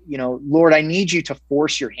like, Lord, I need you to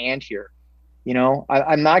force your hand here.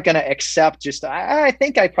 I'm not going to accept just, I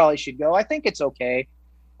think I probably should go. I think it's okay.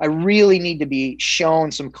 I really need to be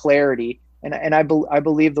shown some clarity. And I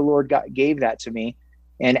believe the Lord gave that to me.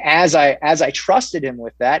 And as I trusted him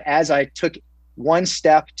with that, as I took one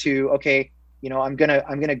step to, okay, I'm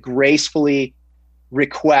going to gracefully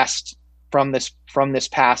request from this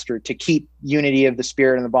pastor to keep unity of the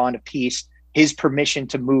Spirit and the bond of peace, his permission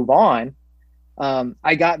to move on.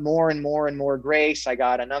 I got more and more and more grace. I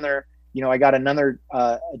got another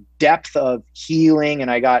depth of healing,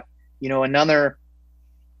 and I got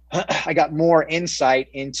more insight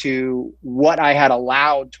into what I had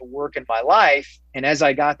allowed to work in my life. And as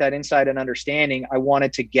I got that insight and understanding, I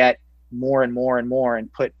wanted to get more and more and more and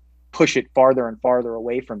push it farther and farther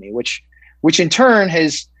away from me, which which in turn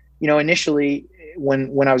has, initially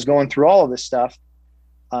when I was going through all of this stuff,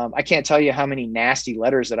 I can't tell you how many nasty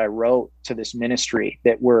letters that I wrote to this ministry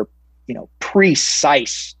that were,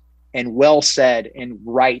 precise and well said and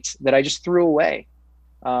right, that I just threw away,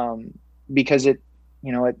 because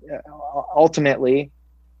ultimately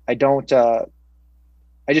I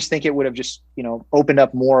just think it would have just, opened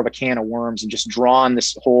up more of a can of worms and just drawn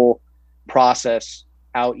this whole process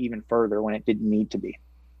out even further when it didn't need to be.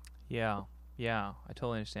 Yeah, I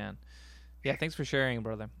totally understand. Yeah, thanks for sharing,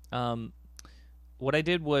 brother. What I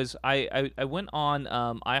did was I went on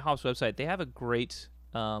IHOP's website. They have a great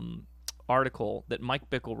article that Mike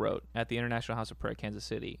Bickle wrote at the International House of Prayer, Kansas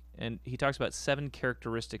City, and he talks about 7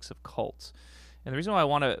 characteristics of cults. And the reason why I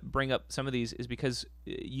want to bring up some of these is because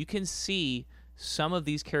you can see some of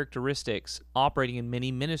these characteristics operating in many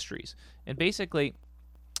ministries. And basically,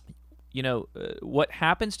 what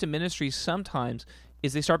happens to ministries sometimes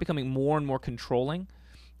is they start becoming more and more controlling,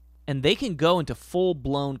 and they can go into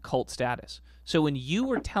full-blown cult status. So when you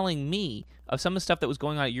were telling me of some of the stuff that was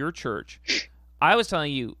going on at your church, I was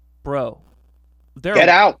telling you, bro, get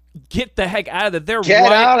out. Get the heck out of there. They're Get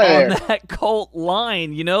right out of on there. that cult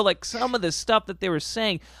line, like some of the stuff that they were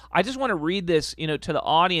saying. I just want to read this, to the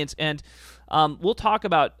audience, and we'll talk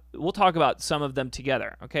about some of them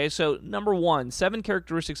together. Okay, so number 1, 7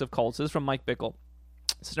 characteristics of cults. This is from Mike Bickle.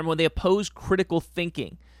 So number 1, they oppose critical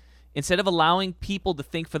thinking instead of allowing people to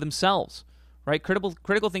think for themselves. Right? Critical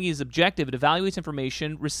thinking is objective. It evaluates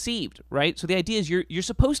information received. Right? So the idea is you're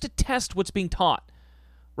supposed to test what's being taught.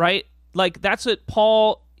 Right? Like that's what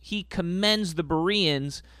Paul, he commends the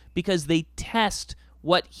Bereans because they test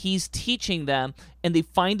what he's teaching them and they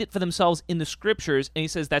find it for themselves in the scriptures, and he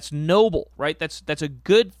says that's noble, right? That's a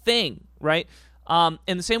good thing, right?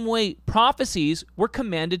 In the same way, prophecies, we're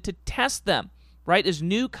commanded to test them, right? As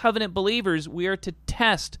new covenant believers, we are to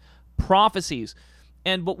test prophecies.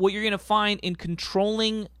 But what you're going to find in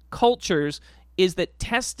controlling cultures is that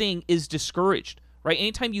testing is discouraged, right?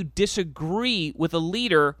 Anytime you disagree with a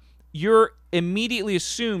leader, you're immediately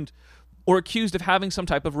assumed or accused of having some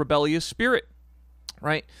type of rebellious spirit,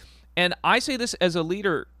 right? And I say this as a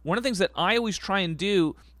leader, one of the things that I always try and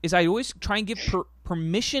do is I always try and give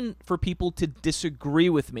permission for people to disagree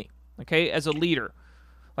with me, okay, as a leader.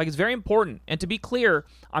 Like, it's very important. And to be clear,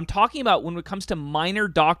 I'm talking about when it comes to minor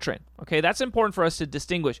doctrine, okay? That's important for us to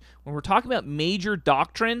distinguish. When we're talking about major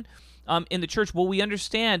doctrine in the church, well, we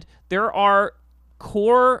understand there are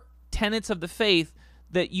core tenets of the faith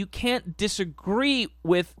that you can't disagree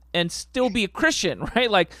with and still be a Christian,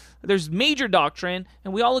 right? Like, there's major doctrine,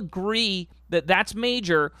 and we all agree that that's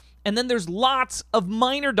major, and then there's lots of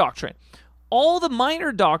minor doctrine. All the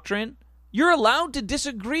minor doctrine, you're allowed to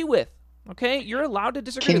disagree with, okay? You're allowed to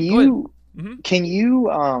disagree with. Can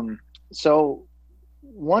you, so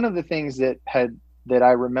one of the things that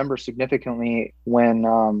I remember significantly when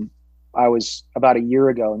I was about a year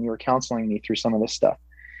ago and you were counseling me through some of this stuff,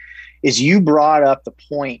 is you brought up the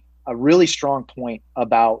point, a really strong point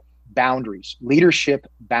about boundaries, leadership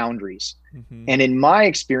boundaries. Mm-hmm. And in my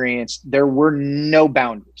experience, there were no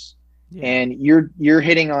boundaries. Yeah. And you're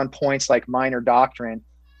hitting on points like minor doctrine.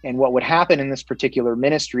 And what would happen in this particular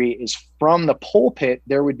ministry is from the pulpit,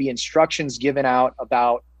 there would be instructions given out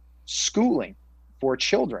about schooling for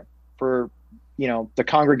children, for, the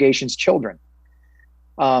congregation's children.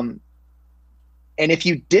 And if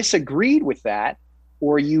you disagreed with that,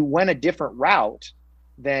 or you went a different route,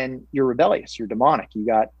 then you're rebellious, you're demonic,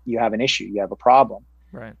 you have an issue, you have a problem.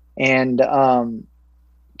 Right. And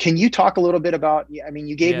can you talk a little bit about,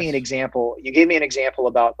 you gave me an example. You gave me an example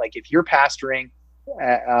about, like, if you're pastoring,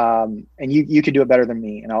 and you could do it better than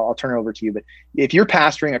me, and I'll turn it over to you. But if you're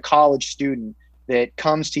pastoring a college student that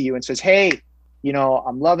comes to you and says, hey,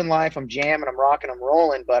 I'm loving life, I'm jamming, I'm rocking, I'm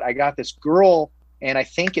rolling, but I got this girl and I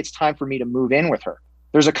think it's time for me to move in with her.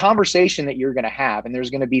 There's a conversation that you're going to have, and there's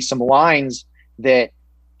going to be some lines that,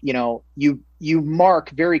 you mark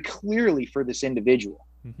very clearly for this individual.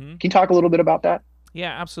 Mm-hmm. Can you talk a little bit about that?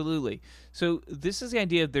 Yeah, absolutely. So this is the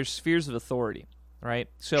idea of there's spheres of authority, right?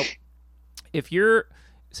 So if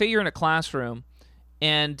say you're in a classroom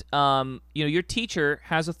and, your teacher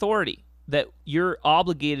has authority that you're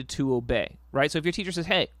obligated to obey, right? So if your teacher says,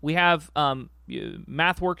 hey, we have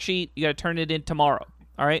math worksheet, you got to turn it in tomorrow,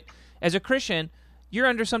 all right? As a Christian, you're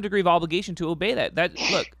under some degree of obligation to obey that.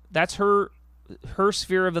 That's her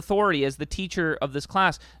sphere of authority as the teacher of this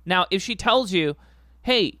class. Now, if she tells you,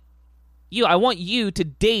 hey, I want you to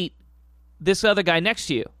date this other guy next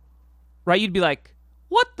to you, right? You'd be like,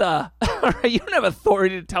 what the? You don't have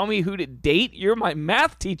authority to tell me who to date. You're my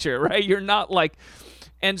math teacher, right? You're not like,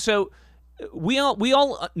 and so we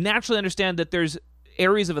all naturally understand that there's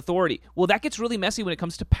areas of authority. Well, that gets really messy when it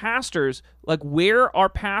comes to pastors. Like, where are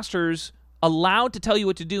pastors allowed to tell you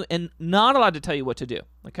what to do and not allowed to tell you what to do?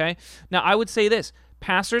 Okay? Now, I would say this.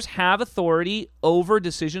 Pastors have authority over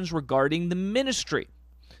decisions regarding the ministry.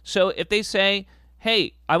 So if they say,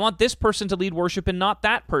 hey, I want this person to lead worship and not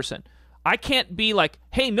that person, I can't be like,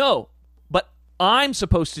 hey, no, but I'm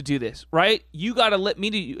supposed to do this, right? You got to let me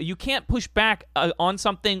do. You can't push back on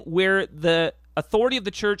something where the authority of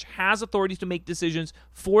the church has authorities to make decisions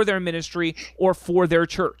for their ministry or for their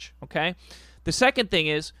church, okay? The second thing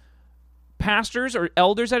is pastors or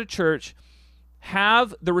elders at a church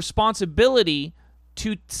have the responsibility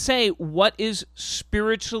to say what is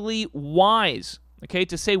spiritually wise, okay?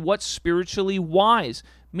 To say what's spiritually wise,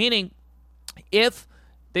 meaning if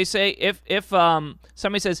they say, if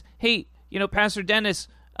somebody says, hey, Pastor Dennis,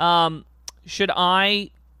 should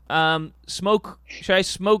I smoke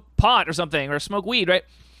pot or something, or smoke weed, right?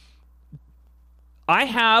 I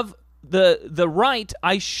have the right,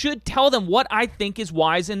 I should tell them what I think is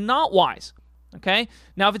wise and not wise, okay?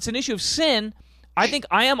 Now, if it's an issue of sin, I think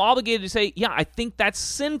I am obligated to say, yeah, I think that's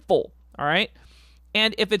sinful, all right?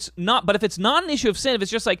 And if it's not an issue of sin, if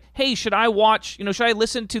it's just like, hey, should I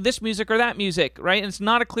listen to this music or that music, right? And it's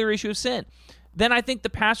not a clear issue of sin, then I think the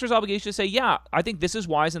pastor's obligation to say, yeah, I think this is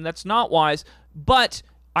wise and that's not wise, but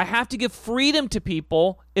I have to give freedom to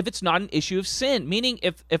people if it's not an issue of sin. Meaning,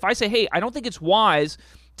 if I say, hey, I don't think it's wise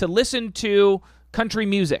to listen to country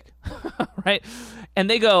music, right? And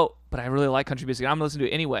they go, but I really like country music, I'm going to listen to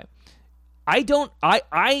it anyway.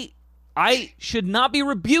 I should not be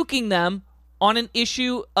rebuking them on an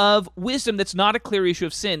issue of wisdom that's not a clear issue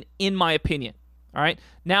of sin, in my opinion. All right?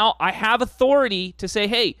 Now, I have authority to say,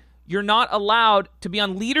 hey, you're not allowed to be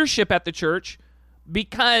on leadership at the church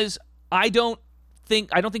because I don't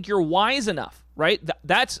think you're wise enough, right?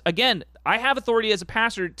 That's, again, I have authority as a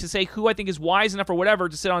pastor to say who I think is wise enough or whatever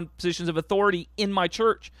to sit on positions of authority in my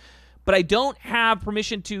church. But I don't have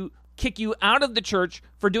permission to kick you out of the church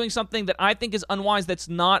for doing something that I think is unwise that's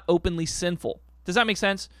not openly sinful. Does that make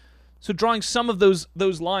sense? So drawing some of those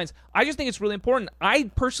lines, I just think it's really important. I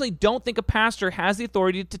personally don't think a pastor has the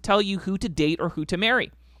authority to tell you who to date or who to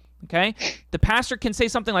marry, okay? The pastor can say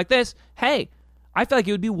something like this, hey, I feel like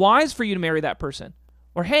it would be wise for you to marry that person.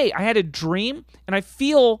 Or, hey, I had a dream, and I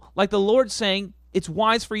feel like the Lord's saying it's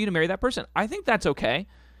wise for you to marry that person. I think that's okay.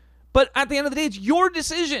 But at the end of the day, it's your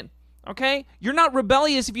decision, okay? You're not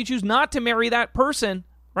rebellious if you choose not to marry that person,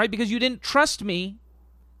 right? Because you didn't trust me.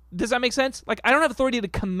 Does that make sense? Like, I don't have authority to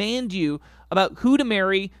command you about who to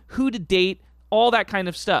marry, who to date, all that kind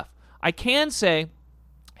of stuff. I can say,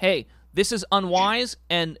 hey, this is unwise,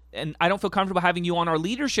 and I don't feel comfortable having you on our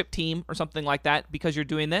leadership team or something like that because you're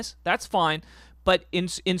doing this. That's fine. But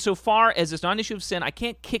insofar as it's not an issue of sin, I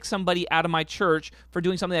can't kick somebody out of my church for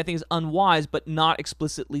doing something I think is unwise but not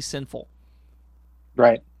explicitly sinful.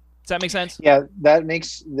 Right. Does that make sense? Yeah, that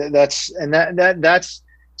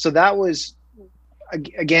was,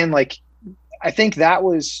 again, like, I think that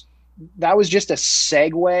was just a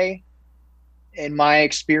segue in my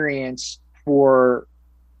experience for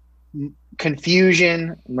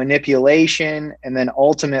confusion, manipulation, and then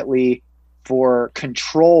ultimately for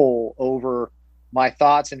control over my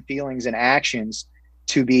thoughts and feelings and actions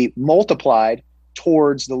to be multiplied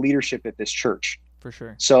towards the leadership at this church. For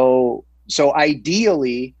sure. So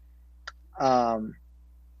ideally, and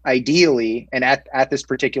at this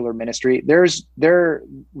particular ministry, there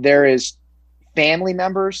is family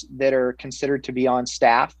members that are considered to be on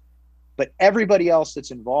staff, but everybody else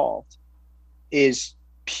that's involved is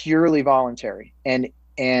purely voluntary, and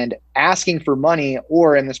asking for money,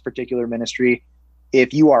 or in this particular ministry,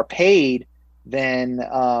 if you are paid, then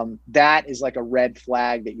that is like a red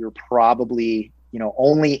flag that you're probably,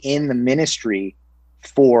 only in the ministry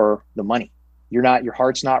for the money. Your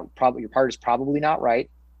heart is probably not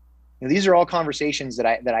right. These are all conversations that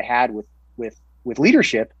I had with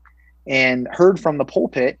leadership and heard from the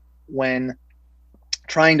pulpit when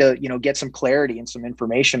trying to, get some clarity and some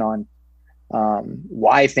information on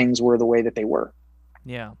why things were the way that they were.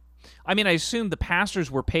 Yeah. I mean, I assume the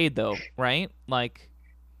pastors were paid though, right? Like,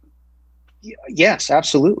 yes,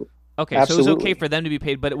 absolutely. Okay. Absolutely. So it was okay for them to be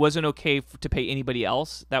paid, but it wasn't okay to pay anybody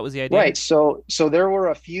else. That was the idea. Right. So there were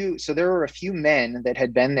a few men that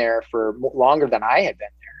had been there for longer than I had been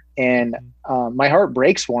there. And my heart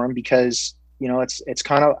breaks for them because, it's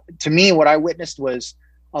kind of, to me, what I witnessed was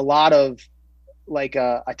a lot of like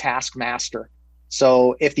a taskmaster.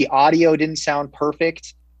 So if the audio didn't sound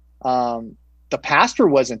perfect, the pastor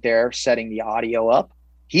wasn't there setting the audio up.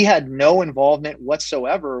 He had no involvement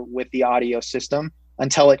whatsoever with the audio system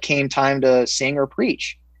until it came time to sing or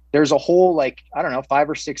preach. There's a whole, 5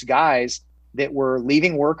 or 6 guys that were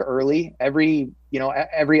leaving work early every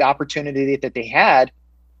opportunity that they had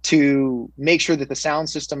to make sure that the sound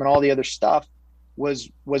system and all the other stuff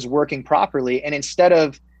was working properly. And instead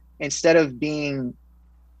of being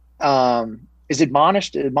is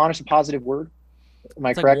admonished a positive word? Am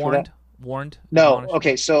I correct with that? Warned? No. Admonished.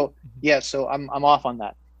 Okay. So yeah, so I'm off on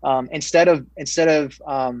that. Instead of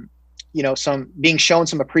some being shown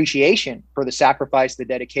some appreciation for the sacrifice, the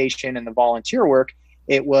dedication, and the volunteer work,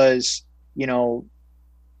 it was,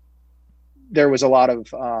 there was a lot of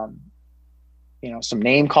some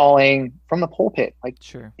name calling from the pulpit, like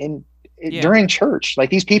Sure. during church. Like,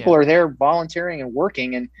 these people Yeah. are there volunteering and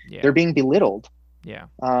working, and Yeah. they're being belittled. Yeah.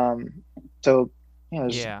 So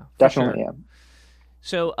Yeah. For definitely. sure.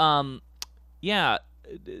 So,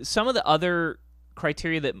 some of the other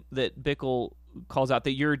criteria that Bickle calls out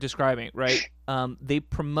that you're describing, right? They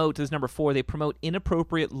promote, this is number 4, they promote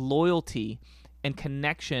inappropriate loyalty and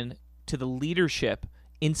connection to the leadership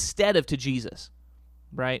instead of to Jesus,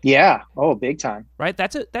 right? Yeah. Oh, big time. Right?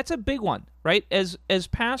 That's a big one, right? As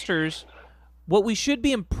pastors, what we should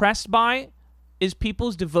be impressed by is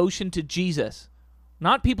people's devotion to Jesus,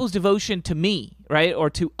 not people's devotion to me, right? Or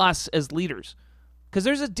to us as leaders. Because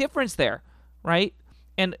there's a difference there, right?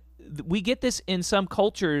 And we get this in some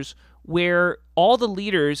cultures where all the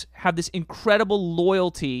leaders have this incredible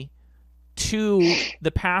loyalty to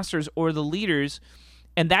the pastors or the leaders,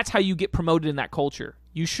 and that's how you get promoted in that culture.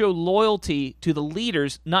 You show loyalty to the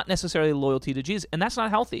leaders, not necessarily loyalty to Jesus, and that's not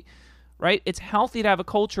healthy, right? It's healthy to have a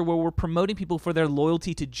culture where we're promoting people for their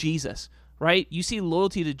loyalty to Jesus, right? You see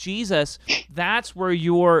loyalty to Jesus, that's where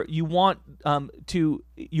you want to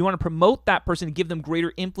promote that person, give them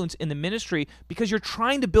greater influence in the ministry, because you're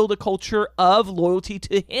trying to build a culture of loyalty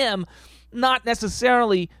to him, not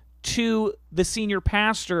necessarily to the senior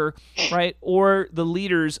pastor, right, or the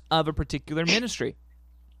leaders of a particular ministry.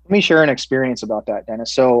 Let me share an experience about that,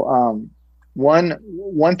 Dennis. So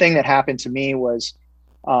one thing that happened to me was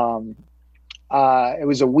it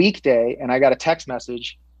was a weekday, and I got a text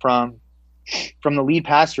message from the lead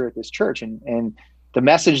pastor at this church, and the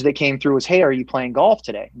message that came through was, "Hey, are you playing golf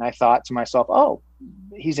today?" And I thought to myself, "Oh,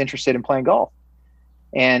 he's interested in playing golf."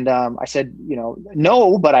 And I said,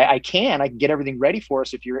 "No, but I can get everything ready for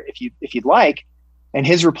us if you'd like." And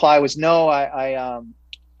his reply was, "No,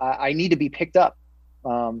 I need to be picked up.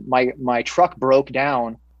 My truck broke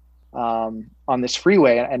down on this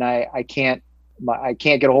freeway, and I can't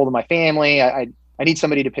get a hold of my family. I need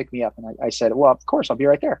somebody to pick me up." And I said, "Well, of course, I'll be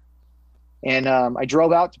right there." And I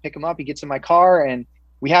drove out to pick him up. He gets in my car, and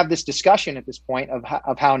we have this discussion at this point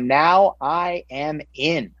of how now I am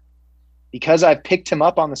in. Because I've picked him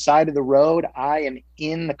up on the side of the road, I am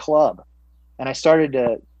in the club. And I started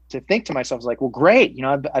to think to myself, I was like, well, great.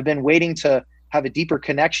 I've been waiting to have a deeper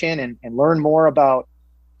connection and learn more about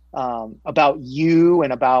you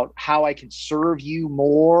and about how I can serve you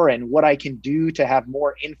more and what I can do to have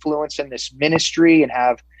more influence in this ministry and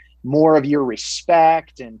have more of your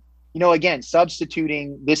respect. And, again,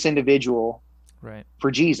 substituting this individual right for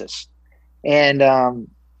Jesus. And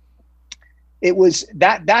it was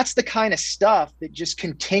that's the kind of stuff that just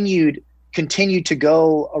continued to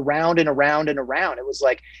go around and around and around. It was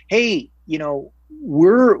like, hey,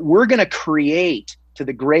 we're going to create, to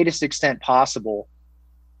the greatest extent possible,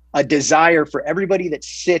 a desire for everybody that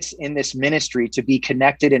sits in this ministry to be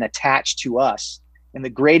connected and attached to us in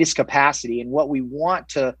the greatest capacity. And what we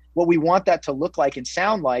want that to look like and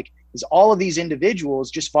sound like is all of these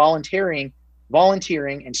individuals just volunteering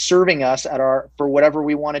and serving us for whatever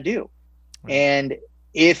we want to do. Right. And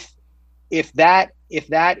if that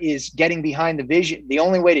is getting behind the vision, the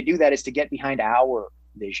only way to do that is to get behind our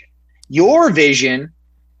vision. Your vision,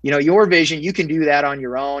 you can do that on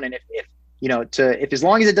your own. And if as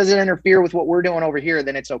long as it doesn't interfere with what we're doing over here,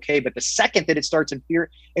 then it's okay. But the second that it starts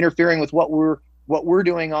interfering with what we're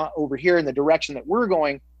doing over here in the direction that we're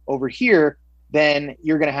going over here, then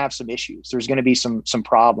you're going to have some issues. There's going to be some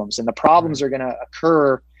problems, and the problems are going to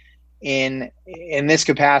occur in this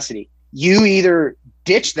capacity. You either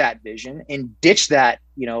ditch that vision and ditch that,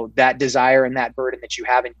 that desire and that burden that you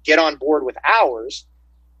have and get on board with ours,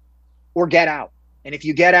 or get out. And if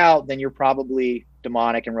you get out, then you're probably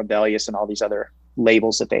demonic and rebellious and all these other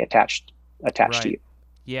labels that they attached to you.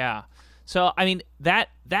 Yeah. So, I mean, that's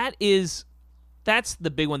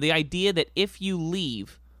the big one. The idea that if you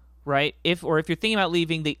leave, right, if you're thinking about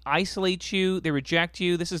leaving, they isolate you, they reject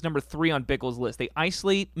you. This is number 3 on Bickle's list. They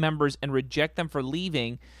isolate members and reject them for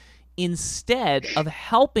leaving, instead of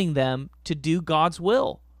helping them to do God's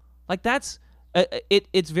will. Like, that's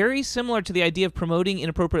it's very similar to the idea of promoting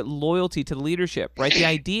inappropriate loyalty to the leadership, right? The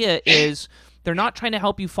idea is they're not trying to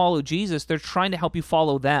help you follow Jesus, they're trying to help you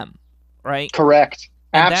follow them, right? Correct.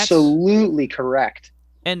 And that's Absolutely correct.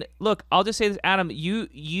 and look, I'll just say this, Adam.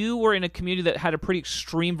 You were in a community that had a pretty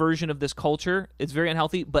extreme version of this culture. It's very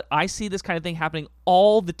unhealthy, but I see this kind of thing happening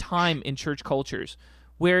all the time in church cultures,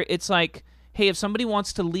 where it's like, hey, if somebody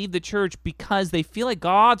wants to leave the church because they feel like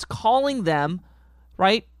God's calling them,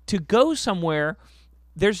 right, to go somewhere,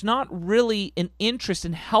 there's not really an interest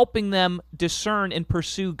in helping them discern and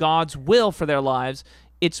pursue God's will for their lives.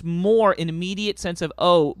 It's more an immediate sense of,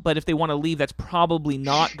 oh, but if they want to leave, that's probably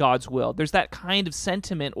not God's will. There's that kind of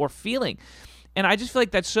sentiment or feeling. And I just feel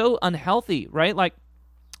like that's so unhealthy, right? Like,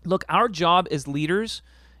 look, our job as leaders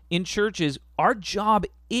in churches, our job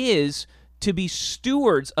is to be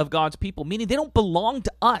stewards of God's people, meaning they don't belong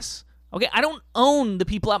to us. Okay, I don't own the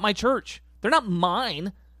people at my church. They're not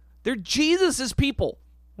mine. They're Jesus's people,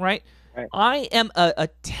 right? Right. I am a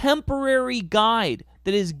temporary guide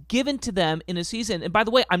that is given to them in a season. And by the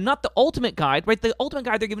way, I'm not the ultimate guide, right? The ultimate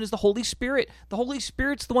guide they're given is the Holy Spirit. The Holy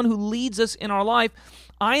Spirit's the one who leads us in our life.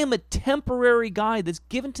 I am a temporary guide that's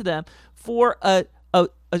given to them for a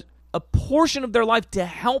portion of their life to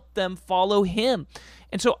help them follow Him.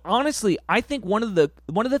 And so honestly, I think one of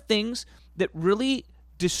the things that really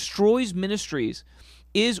destroys ministries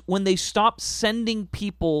is when they stop sending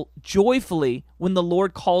people joyfully when the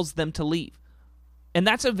Lord calls them to leave. And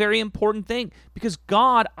that's a very important thing, because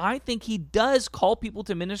God, I think He does call people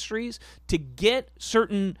to ministries to get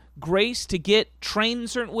certain grace, to get trained in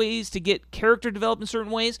certain ways, to get character developed in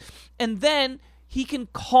certain ways, and then He can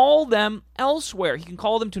call them elsewhere. He can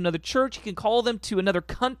call them to another church, He can call them to another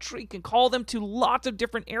country, He can call them to lots of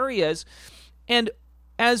different areas. And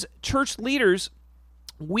as church leaders,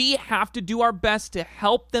 we have to do our best to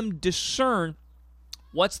help them discern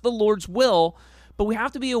what's the Lord's will, but we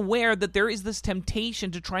have to be aware that there is this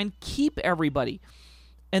temptation to try and keep everybody.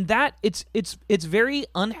 And that it's very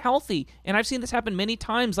unhealthy. And I've seen this happen many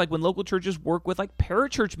times, like when local churches work with like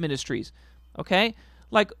parachurch ministries. Okay?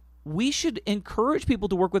 Like, we should encourage people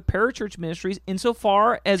to work with parachurch ministries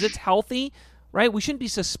insofar as it's healthy, right? We shouldn't be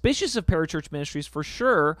suspicious of parachurch ministries for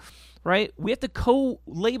sure, right? We have to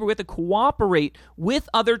co-labor, we have to cooperate with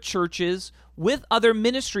other churches, with other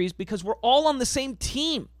ministries, because we're all on the same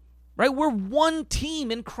team, right? We're one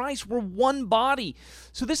team in Christ. We're one body.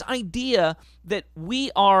 So this idea that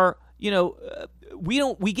we are,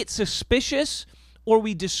 we get suspicious or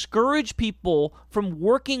we discourage people from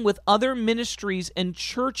working with other ministries and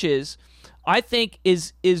churches, I think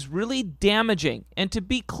is really damaging. And to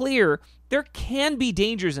be clear, there can be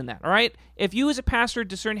dangers in that, all right? If you as a pastor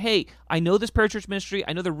discern, hey, I know this parachurch ministry,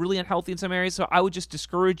 I know they're really unhealthy in some areas, so I would just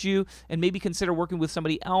discourage you and maybe consider working with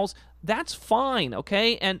somebody else, that's fine,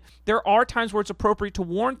 okay? And there are times where it's appropriate to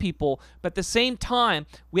warn people, but at the same time,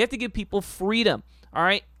 we have to give people freedom, all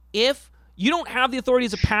right? If you don't have the authority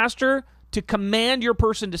as a pastor to command your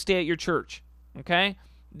person to stay at your church, okay?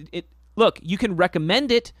 Look, you can recommend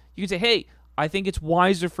it. You can say, hey, I think it's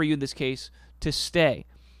wiser for you in this case to stay.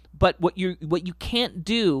 But what you can't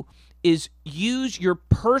do is use your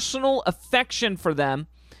personal affection for them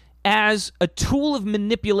as a tool of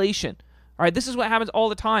manipulation. All right, this is what happens all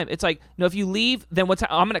the time. It's like, if you leave, then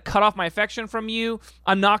I'm going to cut off my affection from you.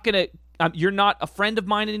 I'm not going to. You're not a friend of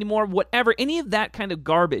mine anymore. Whatever, any of that kind of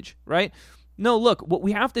garbage, right? No, look, what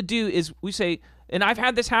we have to do is we say, and I've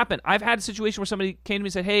had this happen. I've had a situation where somebody came to me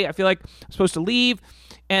and said, hey, I feel like I'm supposed to leave.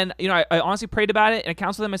 And, I honestly prayed about it, and I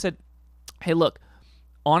counseled them. I said, hey, look,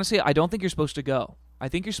 honestly, I don't think you're supposed to go. I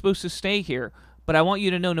think you're supposed to stay here. But I want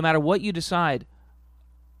you to know, no matter what you decide,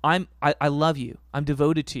 I love you. I'm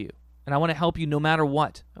devoted to you. And I want to help you no matter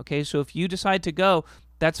what. Okay, so if you decide to go,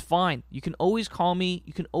 that's fine. You can always call me.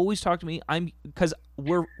 You can always talk to me. Because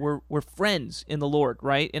we're friends in the Lord,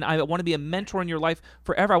 right? And I want to be a mentor in your life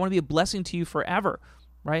forever. I want to be a blessing to you forever,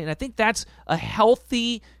 right? And I think that's a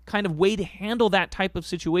healthy kind of way to handle that type of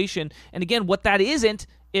situation. And again, what that isn't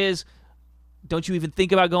is, don't you even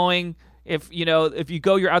think about going. If you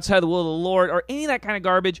go, you're outside the will of the Lord, or any of that kind of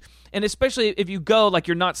garbage. And especially if you go like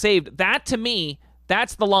you're not saved, that to me,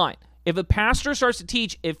 that's the line. If a pastor starts to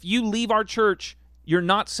teach, if you leave our church, you're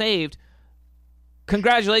not saved,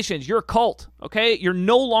 congratulations, you're a cult, okay? You're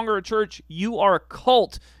no longer a church. You are a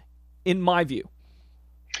cult, in my view.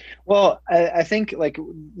 Well, I think like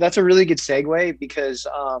that's a really good segue, because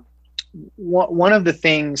one of the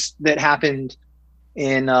things that happened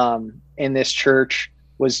in this church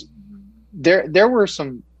was there were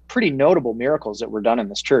some pretty notable miracles that were done in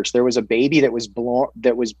this church. There was a baby that was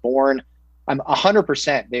born. I'm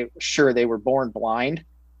 100% sure they were born blind.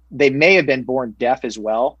 They may have been born deaf as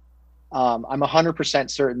well. I'm 100%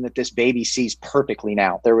 certain that this baby sees perfectly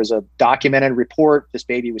now. There was a documented report. This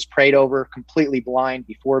baby was prayed over, completely blind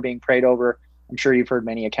before being prayed over. I'm sure you've heard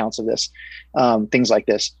many accounts of this, things like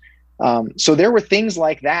this. So there were things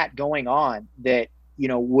like that going on that,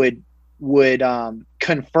 would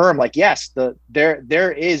confirm, like, yes,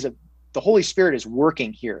 there is the Holy Spirit is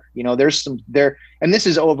working here. There's some there, and this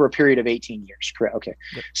is over a period of 18 years. Correct. Okay.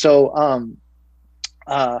 Yep. So,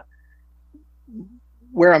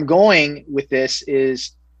 where I'm going with this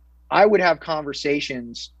is I would have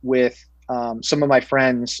conversations with some of my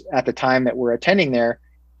friends at the time that were attending there.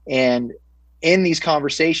 And in these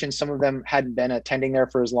conversations, some of them hadn't been attending there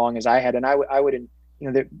for as long as I had. And I would,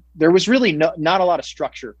 there was really not a lot of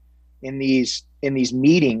structure in these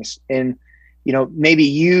meetings. And, maybe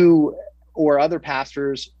you or other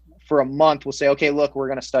pastors for a month will say, okay, look, we're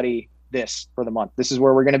going to study this for the month. This is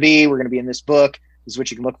where we're going to be. We're going to be in this book. This is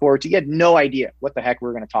what you can look forward to. You had no idea what the heck we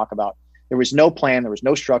were going to talk about. There was no plan. There was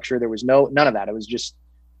no structure. There was none of that. It was just,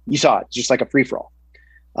 you saw it, just like a free for all.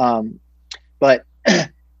 But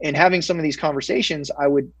in having some of these conversations, I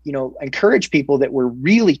would, encourage people that were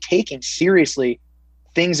really taking seriously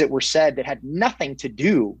things that were said that had nothing to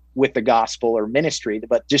do with the gospel or ministry,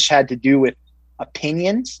 but just had to do with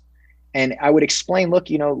opinions. And I would explain, look,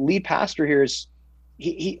 lead pastor here is,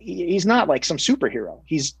 he's not like some superhero.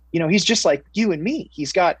 He's just like you and me.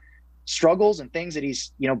 He's got struggles and things that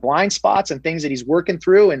he's, blind spots and things that he's working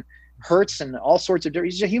through and hurts and all sorts of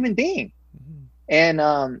different, he's a human being. Mm-hmm.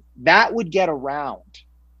 And that would get around,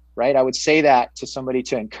 right? I would say that to somebody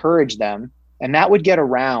to encourage them, and that would get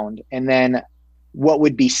around. And then what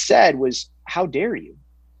would be said was, how dare you?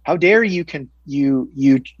 How dare you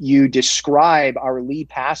you describe our lead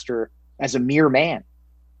pastor as a mere man,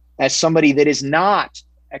 as somebody that is not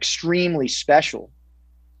extremely special,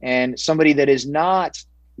 and somebody that is not,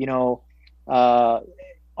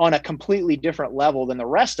 on a completely different level than the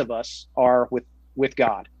rest of us are with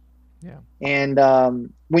God. Yeah. And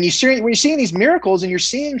when you're seeing these miracles and you're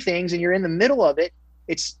seeing things and you're in the middle of it,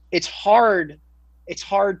 it's hard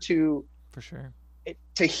to, for sure,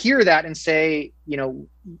 to hear that and say,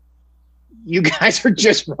 you guys are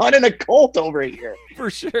just running a cult over here. For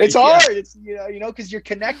sure. It's hard. It's, because you're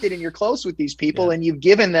connected and you're close with these people, and you've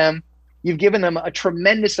given them a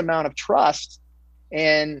tremendous amount of trust.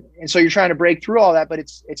 And so you're trying to break through all that, but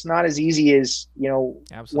it's not as easy as,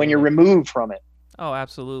 when you're removed from it. Oh,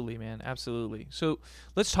 absolutely, man. Absolutely. So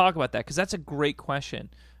let's talk about that, because that's a great question.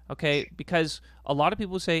 Okay. Because a lot of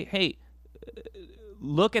people say, hey,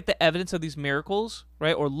 look at the evidence of these miracles,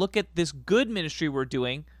 right? Or look at this good ministry we're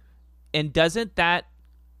doing. And doesn't that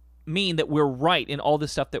mean that we're right in all the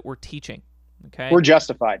stuff that we're teaching? Okay. We're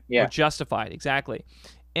justified. Yeah. We're justified. Exactly.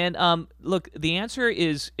 And look, the answer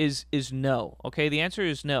is no. Okay, the answer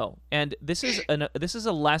is no. And this is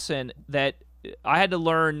a lesson that I had to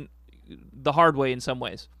learn the hard way in some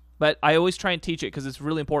ways, but I always try and teach it because it's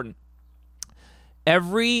really important.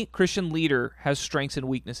 Every Christian leader has strengths and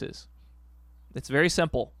weaknesses. It's very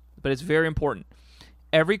simple, but it's very important.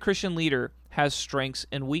 Every Christian leader has strengths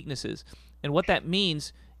and weaknesses, and what that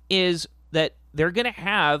means is that they're going to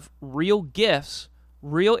have real gifts,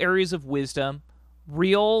 real areas of wisdom,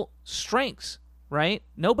 real strengths, right?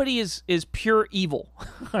 Nobody is pure evil,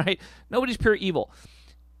 right? Nobody's pure evil.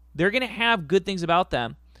 They're going to have good things about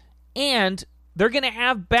them, and they're going to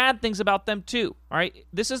have bad things about them too, all right?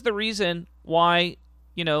 This is the reason why,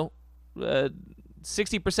 60%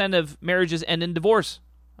 of marriages end in divorce,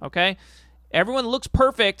 okay? Everyone looks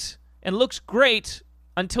perfect and looks great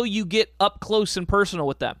until you get up close and personal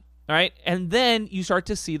with them, all right? And then you start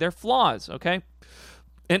to see their flaws, okay?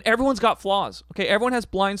 And everyone's got flaws, okay? Everyone has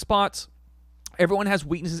blind spots. Everyone has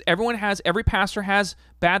weaknesses. Every pastor has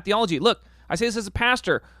bad theology. Look, I say this as a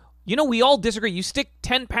pastor. We all disagree. You stick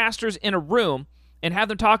 10 pastors in a room and have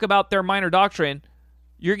them talk about their minor doctrine,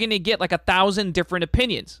 you're going to get like 1,000 different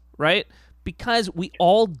opinions, right? Because we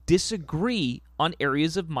all disagree on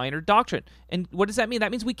areas of minor doctrine. And what does that mean?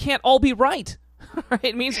 That means we can't all be right. Right?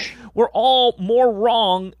 It means we're all more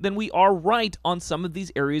wrong than we are right on some of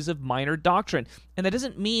these areas of minor doctrine. And that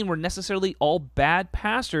doesn't mean we're necessarily all bad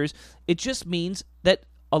pastors. It just means that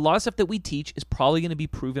a lot of stuff that we teach is probably going to be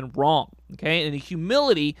proven wrong. Okay? And in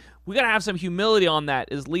humility, we got to have some humility on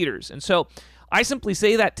that as leaders. And so I simply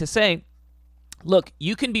say that to say, look,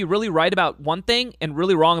 you can be really right about one thing and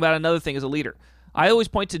really wrong about another thing as a leader. I always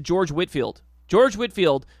point to George Whitefield. George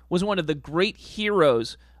Whitefield was one of the great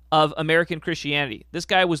heroes of American Christianity. This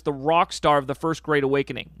guy was the rock star of the First Great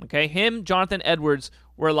Awakening. Okay, him, Jonathan Edwards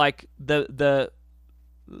were like the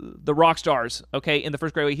rock stars. Okay, in the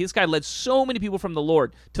First Great Awakening, this guy led so many people from the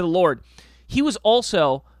Lord to the Lord. He was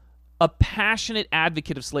also a passionate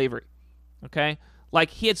advocate of slavery. Okay, like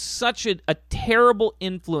he had such a terrible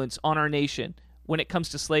influence on our nation when it comes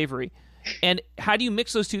to slavery And how do you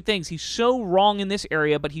mix those two things? He's so wrong in this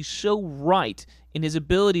area, but he's so right in his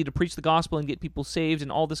ability to preach the gospel and get people saved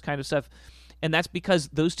and all this kind of stuff. And that's because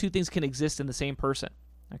those two things can exist in the same person.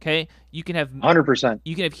 Okay? You can have 100%.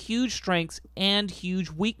 You can have huge strengths and huge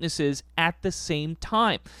weaknesses at the same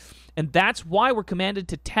time. And that's why we're commanded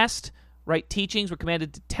to test right teachings. We're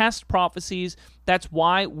commanded to test prophecies. That's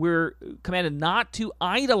why we're commanded not to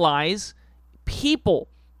idolize people,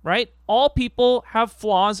 right? All people have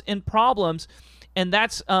flaws and problems, and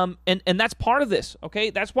that's and that's part of this, okay?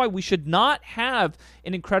 That's why we should not have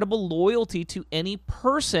an incredible loyalty to any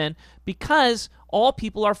person, because all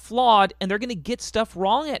people are flawed and they're going to get stuff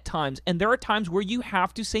wrong at times. And there are times where you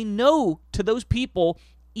have to say no to those people,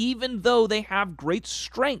 even though they have great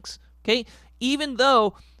strengths, okay? Even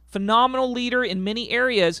though phenomenal leader in many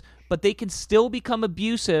areas, but they can still become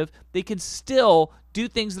abusive. They can still do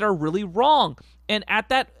things that are really wrong. And at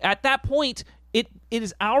that point, it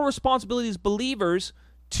is our responsibility as believers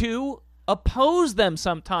to oppose them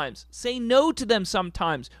sometimes, say no to them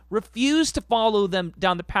sometimes, refuse to follow them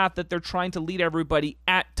down the path that they're trying to lead everybody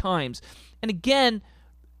at times. And again,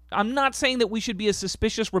 I'm not saying that we should be a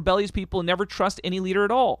suspicious, rebellious people and never trust any leader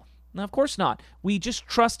at all. No, of course not. We just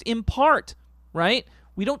trust in part, right?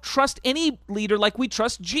 We don't trust any leader like we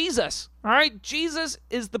trust Jesus, all right? Jesus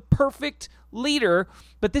is the perfect leader,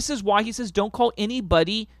 but this is why he says don't call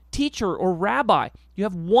anybody teacher or rabbi. You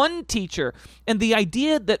have one teacher. And the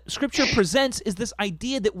idea that Scripture presents is this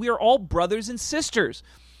idea that we are all brothers and sisters.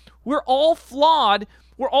 We're all flawed.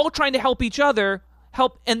 We're all trying to help each other,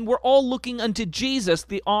 and we're all looking unto Jesus,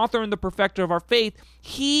 the author and the perfecter of our faith.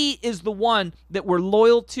 He is the one that we're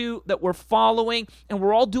loyal to, that we're following, and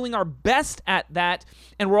we're all doing our best at that,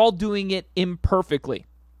 and we're all doing it imperfectly.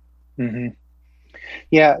 Mm-hmm.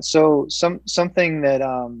 Yeah, so something that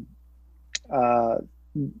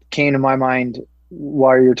came to my mind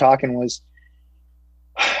while you were talking was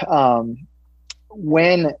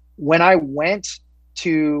when I went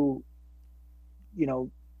to,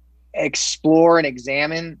 explore and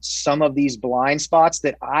examine some of these blind spots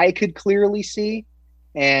that I could clearly see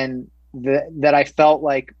and that I felt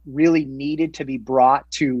like really needed to be brought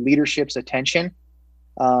to leadership's attention.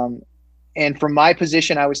 And from my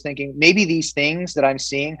position, I was thinking maybe these things that I'm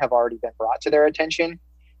seeing have already been brought to their attention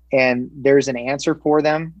and there's an answer for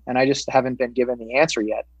them, and I just haven't been given the answer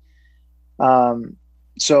yet.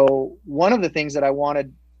 So one of the things that I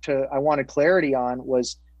wanted clarity on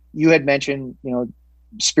was, you had mentioned,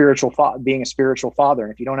 being a spiritual father.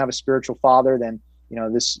 And if you don't have a spiritual father, then,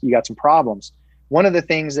 you got some problems. One of the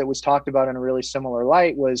things that was talked about in a really similar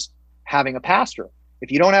light was having a pastor.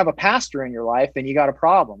 If you don't have a pastor in your life, then you got a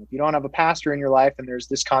problem. If you don't have a pastor in your life, and there's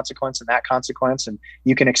this consequence and that consequence, and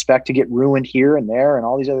you can expect to get ruined here and there and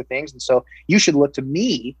all these other things. And so you should look to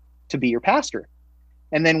me to be your pastor.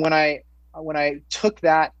 And then when I took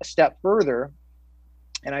that a step further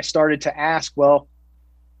and I started to ask, well,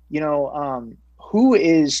 who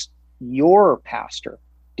is your pastor?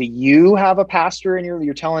 Do you have a pastor in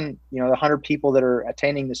you're telling, the 100 people that are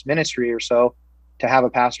attending this ministry or so to have a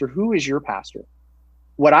pastor? Who is your pastor?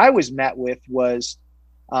 What I was met with was,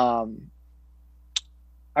 some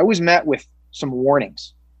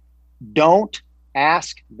warnings. Don't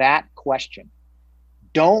ask that question.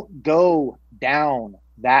 Don't go down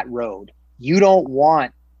that road. You don't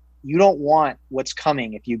want what's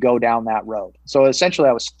coming if you go down that road. So essentially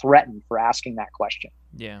I was threatened for asking that question.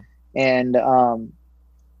 Yeah. And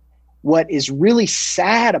what is really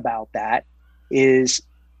sad about that is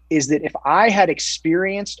that if I had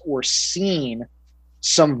experienced or seen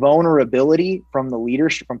some vulnerability from the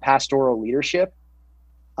leadership, from pastoral leadership,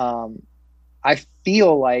 I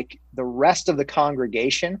feel like the rest of the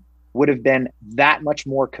congregation would have been that much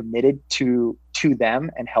more committed to them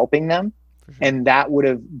and helping them. Sure. And that would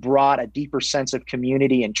have brought a deeper sense of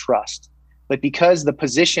community and trust. But because the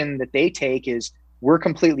position that they take is, we're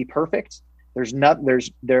completely perfect,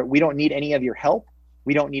 we don't need any of your help,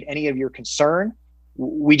 we don't need any of your concern,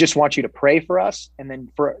 we just want you to pray for us, and then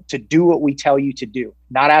to do what we tell you to do,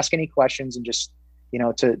 not ask any questions, and just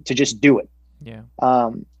to just do it. Yeah.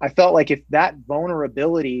 I felt like if that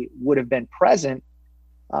vulnerability would have been present,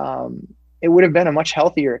 it would have been a much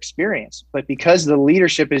healthier experience. But because the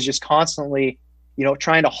leadership is just constantly,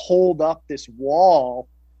 trying to hold up this wall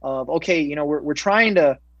of, okay, we're trying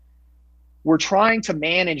to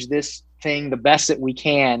manage this thing the best that we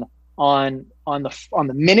can on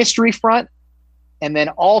the ministry front, and then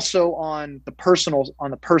also on the personal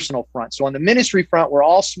front. So on the ministry front, we're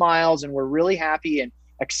all smiles and we're really happy and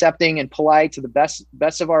accepting and polite to the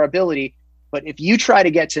best of our ability. But if you try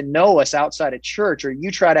to get to know us outside of church, or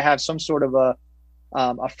you try to have some sort of a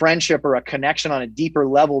a friendship or a connection on a deeper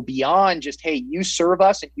level beyond just, hey, you serve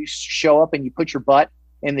us and you show up and you put your butt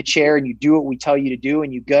in the chair and you do what we tell you to do,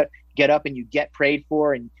 and you get up and you get prayed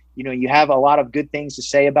for, and you have a lot of good things to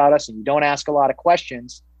say about us, and you don't ask a lot of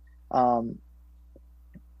questions.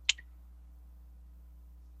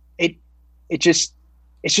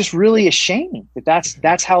 It's just really a shame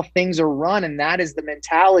that's how things are run, and that is the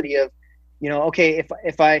mentality of, okay,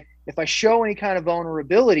 if I show any kind of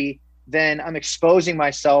vulnerability, then I'm exposing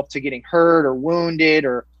myself to getting hurt or wounded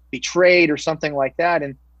or betrayed or something like that,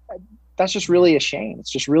 and that's just really a shame.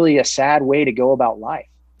 It's just really a sad way to go about life.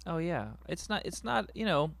 Oh yeah, it's not.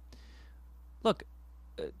 Look,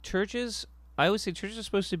 churches. I always say churches are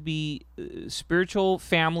supposed to be spiritual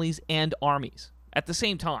families and armies at the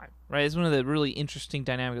same time, right? It's one of the really interesting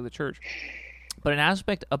dynamics of the church. But an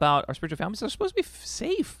aspect about our spiritual families, they're supposed to be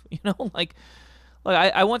safe. Like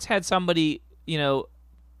I once had somebody,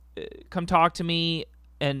 come talk to me,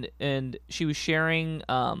 and she was sharing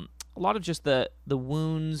a lot of just the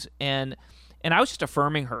wounds, and I was just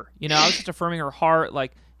affirming her. I was just affirming her heart,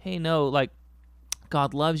 like, hey, no, like,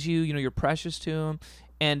 God loves you. You're precious to Him.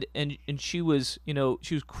 And she was,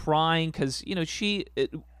 she was crying because, she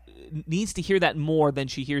needs to hear that more than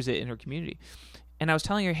she hears it in her community. And I was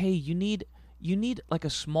telling her, hey, you need like a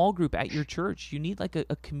small group at your church. You need like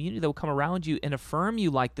a community that will come around you and affirm you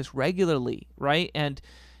like this regularly, right? And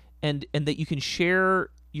that you can share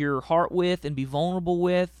your heart with and be vulnerable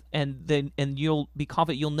with, and you'll be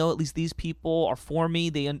confident. You'll know at least these people are for me.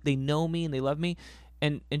 They know me and they love me.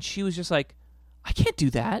 And she was just like, I can't do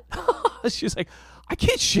that. She was like, I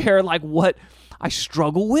can't share like what I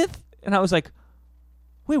struggle with. And I was like,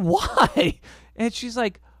 wait, why? And she's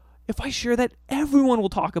like, if I share that, everyone will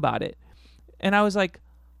talk about it. And I was like,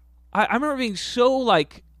 I remember being so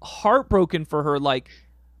like heartbroken for her. Like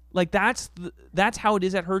that's how it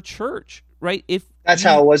is at her church, right? That's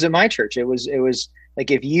how it was at my church. It was like,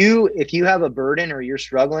 if you have a burden or you're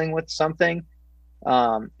struggling with something,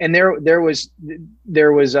 and there was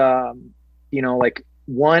like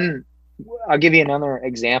one. I'll give you another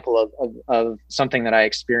example of something that I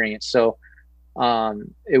experienced. So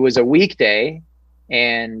it was a weekday,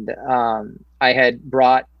 and I had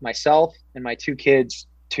brought myself and my two kids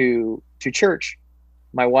to church.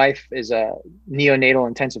 My wife is a neonatal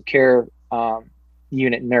intensive care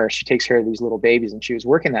unit nurse. She takes care of these little babies, and she was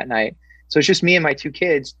working that night. So it's just me and my two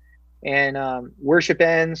kids, and worship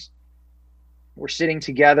ends. We're sitting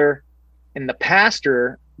together, and the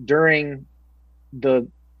pastor during the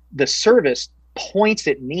service points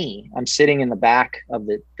at me. I'm sitting in the back of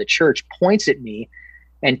the church, points at me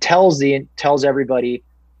and tells everybody,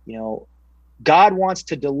 God wants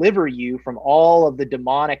to deliver you from all of the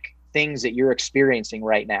demonic things that you're experiencing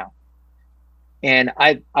right now. And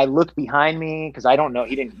I look behind me because I don't know,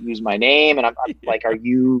 he didn't use my name. And I'm like,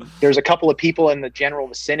 there's a couple of people in the general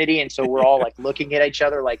vicinity. And so we're all like looking at each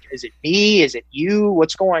other like, is it me? Is it you?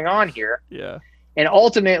 What's going on here? Yeah. And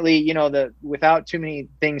ultimately, without too many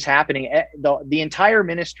things happening, the entire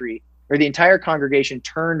ministry or the entire congregation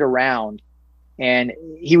turned around, and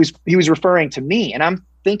he was referring to me. And I'm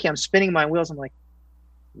thinking, I'm spinning my wheels. I'm like,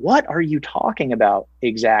 what are you talking about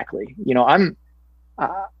exactly?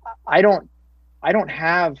 I don't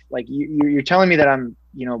have, like, you're telling me that I'm,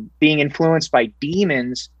 being influenced by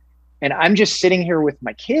demons, and I'm just sitting here with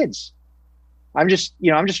my kids. I'm just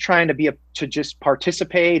trying to just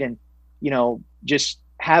participate and, just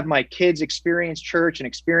have my kids experience church,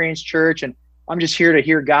 and I'm just here to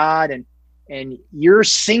hear God, and you're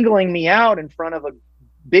singling me out in front of a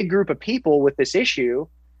big group of people with this issue.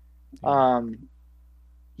 What's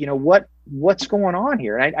going on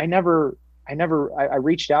here? And I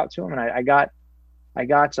reached out to him, and I got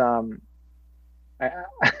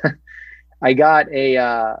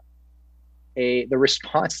the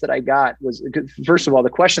response that I got was, first of all, the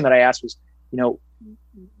question that I asked was,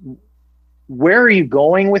 where are you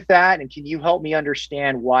going with that? And can you help me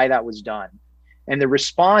understand why that was done? And the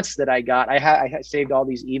response that I got, I saved all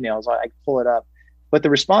these emails. I pull it up, but the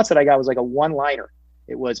response that I got was like a one-liner.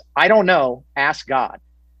 It was, I don't know, ask God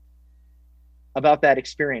about that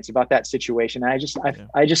experience, about that situation. And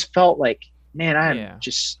I just felt like, man,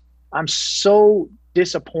 I'm so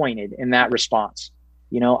disappointed in that response.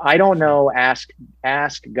 I don't know, ask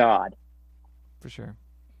God. For sure.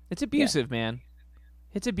 It's abusive, man.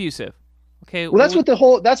 It's abusive. Okay. Well, that's what the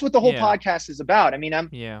whole podcast is about. I mean,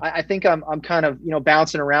 I think I'm kind of,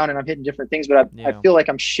 bouncing around and I'm hitting different things, but I feel like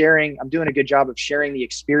I'm doing a good job of sharing the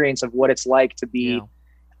experience of what it's like to be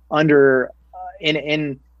under,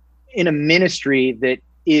 in a ministry that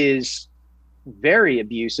is very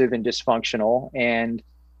abusive and dysfunctional. And,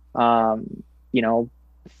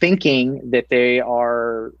 thinking that they're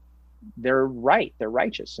right, they're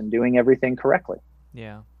righteous and doing everything correctly.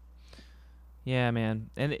 Yeah. Yeah, man.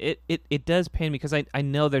 And it does pain me because I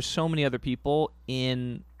know there's so many other people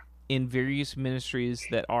in various ministries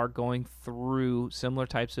that are going through similar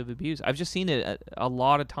types of abuse. I've just seen it a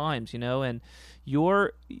lot of times, and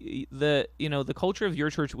the culture of your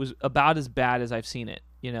church was about as bad as I've seen it.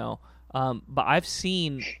 But I've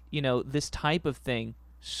seen, this type of thing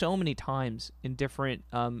so many times in different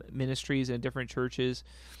ministries and different churches.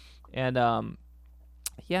 And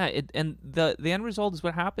yeah, and the end result is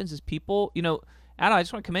what happens is people, Adam, I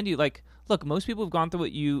just want to commend you. Like, look, most people have gone through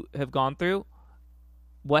what you have gone through.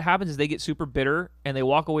 What happens is they get super bitter and they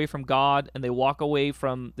walk away from God and they walk away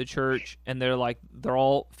from the church, and they're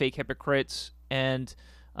all fake hypocrites, and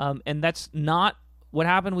that's not what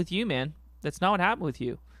happened with you, man. That's not what happened with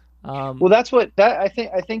you. Well, that's what that I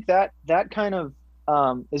think that kind of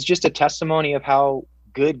is just a testimony of how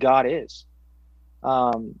good God is.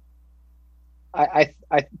 Um,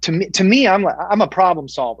 to me, I'm a problem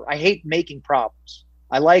solver. I hate making problems.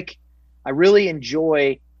 I really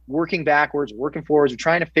enjoy working backwards, working forwards, or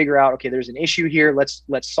trying to figure out, okay, there's an issue here. Let's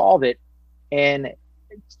solve it. And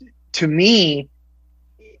to me,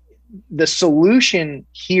 the solution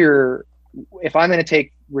here, if I'm going to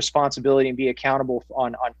take responsibility and be accountable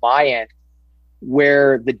on my end,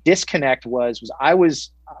 where the disconnect was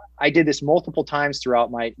I did this multiple times throughout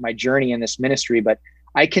my journey in this ministry, but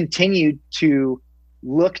I continued to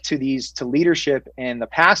look to leadership and the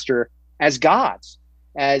pastor as gods,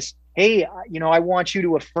 as, hey, I want you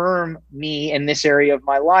to affirm me in this area of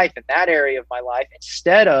my life and that area of my life,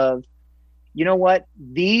 instead of, you know what,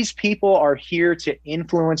 these people are here to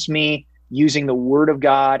influence me using the word of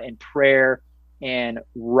God and prayer and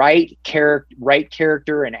right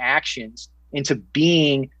character and actions into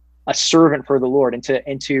being a servant for the Lord,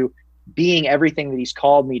 into being everything that he's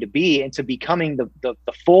called me to be, and to becoming the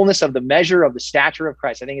fullness of the measure of the stature of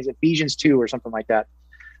Christ. I think it's Ephesians 2 or something like that.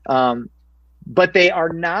 But they are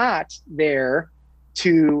not there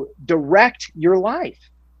to direct your life.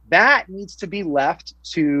 That needs to be left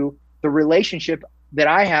to the relationship that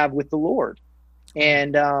I have with the Lord.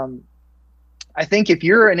 And I think if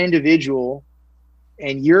you're an individual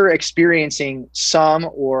and you're experiencing some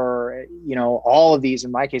or, all of these,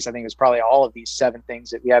 in my case, I think it's probably all of these 7 things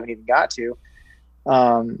that we haven't even got to,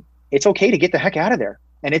 it's okay to get the heck out of there.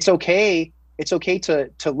 And it's okay to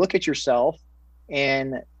look at yourself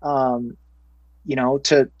and,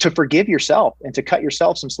 to forgive yourself and to cut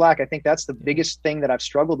yourself some slack. I think that's the biggest thing that I've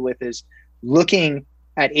struggled with, is looking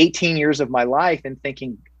at 18 years of my life and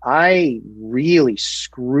thinking, I really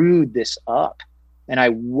screwed this up. And I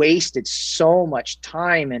wasted so much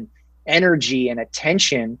time and energy and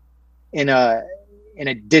attention in a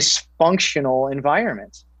dysfunctional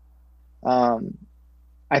environment.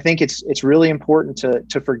 I think it's really important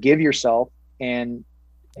to forgive yourself and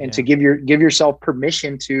to give yourself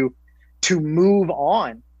permission to move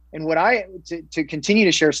on. And to continue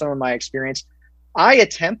to share some of my experience, I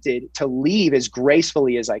attempted to leave as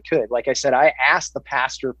gracefully as I could. Like I said, I asked the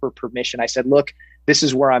pastor for permission. I said, look, this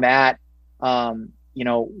is where I'm at.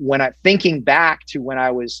 When I'm thinking back to when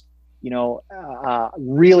I was,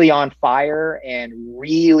 really on fire and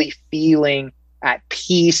really feeling at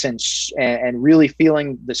peace and really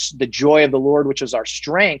feeling the joy of the Lord, which is our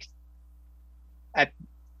strength.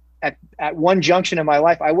 At one junction in my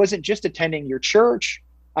life, I wasn't just attending your church.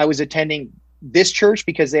 I was attending this church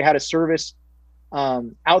because they had a service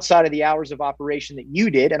outside of the hours of operation that you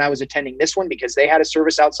did. And I was attending this one because they had a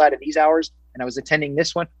service outside of these hours. And I was attending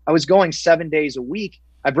this one. I was going 7 days a week.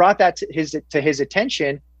 I brought that to his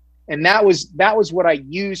attention. And that was what I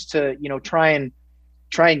used to, try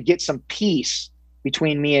and get some peace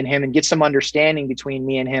between me and him, and get some understanding between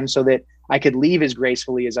me and him, so that I could leave as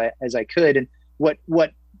gracefully as I could. And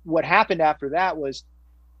what happened after that was,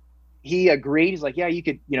 he agreed. He's like, yeah, you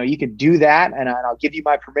could do that. And I'll give you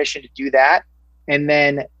my permission to do that. And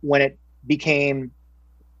then when it became,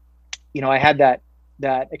 I had that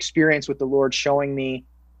experience with the Lord showing me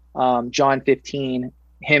John 15,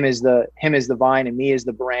 him is the vine and me is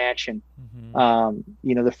the branch. And,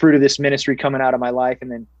 the fruit of this ministry coming out of my life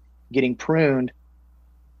and then getting pruned.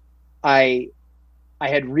 I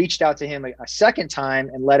had reached out to him a second time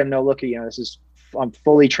and let him know, look, I'm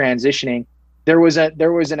fully transitioning. There was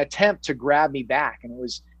an attempt to grab me back, and it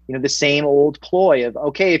was, the same old ploy of,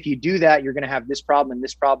 okay, if you do that, you're going to have this problem and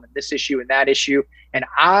this problem and this issue and that issue. And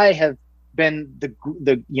I have been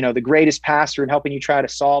the greatest pastor in helping you try to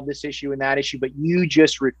solve this issue and that issue, but you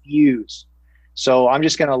just refuse. So I'm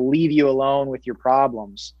just going to leave you alone with your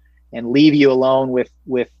problems and leave you alone with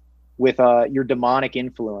your demonic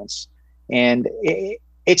influence. And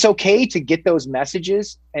it's okay to get those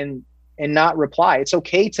messages and not reply. It's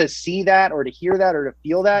okay to see that or to hear that or to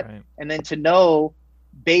feel that, Right. and then to know,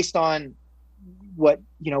 based on what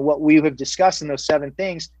we have discussed in those 7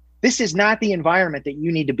 things, this is not the environment that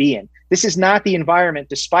you need to be in. This is not the environment,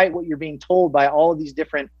 despite what you're being told by all of these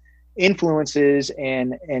different influences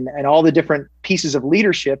and all the different pieces of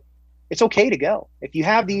leadership. It's okay to go. If you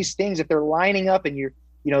have these things, if they're lining up and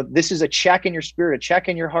this is a check in your spirit, a check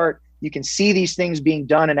in your heart, you can see these things being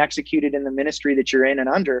done and executed in the ministry that you're in and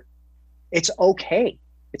under, it's okay.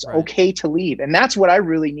 It's Right. okay to leave. And that's what I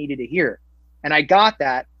really needed to hear. And I got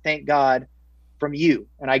that, thank God, from you.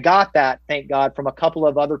 And I got that, thank God, from a couple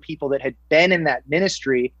of other people that had been in that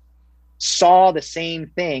ministry, saw the same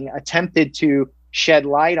thing, attempted to shed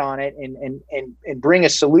light on it and bring a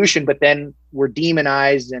solution, but then were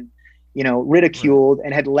demonized and ridiculed, right,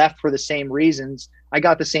 and had left for the same reasons. I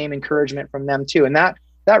got the same encouragement from them too. And that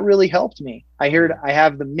really helped me. I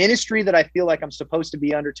have the ministry that I feel like I'm supposed to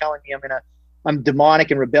be under telling me I'm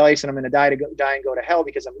demonic and rebellious and I'm going to die and go to hell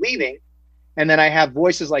because I'm leaving. And then I have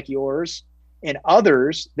voices like yours and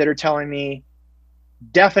others that are telling me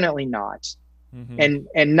definitely not. Mm-hmm.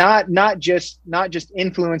 And not just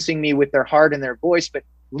influencing me with their heart and their voice, but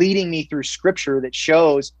leading me through scripture that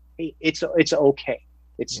shows, hey, it's okay.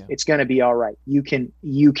 It's going to be all right. You can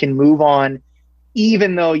move on,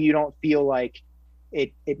 even though you don't feel like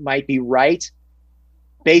it might be right.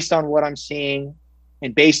 Based on what I'm seeing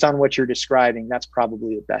and based on what you're describing, that's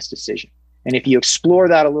probably the best decision. And if you explore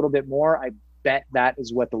that a little bit more, I bet that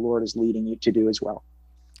is what the Lord is leading you to do as well.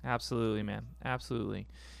 Absolutely, man. Absolutely.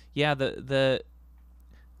 Yeah, the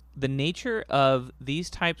nature of these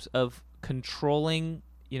types of controlling,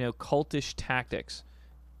 cultish tactics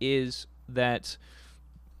is that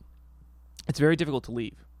it's very difficult to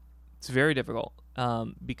leave. It's very difficult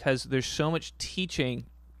because there's so much teaching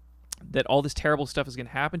that all this terrible stuff is going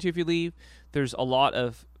to happen to you if you leave. There's a lot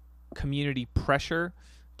of community pressure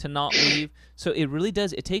to not leave. So it really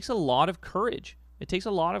does. It takes a lot of courage. It takes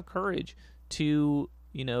a lot of courage to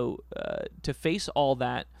to face all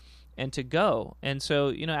that and to go. And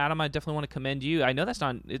so, Adam, I definitely want to commend you. I know that's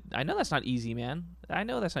not easy, man. I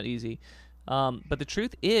know that's not easy. But the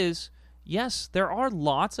truth is, yes, there are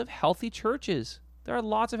lots of healthy churches. There are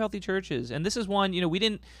lots of healthy churches. And this is one, we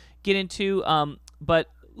didn't get into, but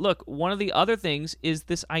look, one of the other things is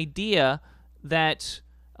this idea that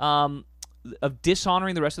of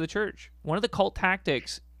dishonoring the rest of the church. One of the cult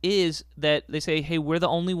tactics is that they say, hey, we're the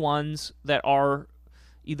only ones that are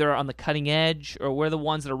either on the cutting edge, or we're the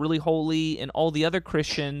ones that are really holy, and all the other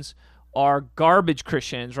Christians are garbage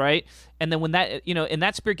Christians, right? And then when that, and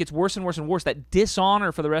that spirit gets worse and worse and worse, that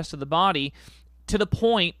dishonor for the rest of the body, to the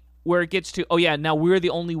point where it gets to, oh yeah, now we're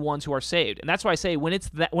the only ones who are saved. And that's why I say when it's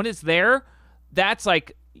there, that's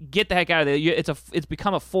like, get the heck out of there. It's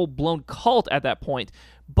become a full-blown cult at that point.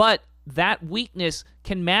 But that weakness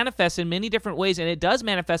can manifest in many different ways, and it does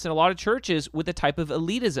manifest in a lot of churches with a type of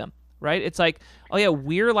elitism, right? It's like, oh yeah,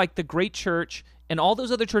 we're like the great church, and all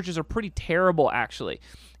those other churches are pretty terrible, actually.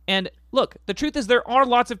 And look, the truth is there are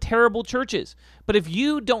lots of terrible churches, but if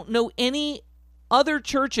you don't know any other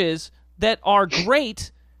churches that are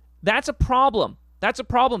great, that's a problem. That's a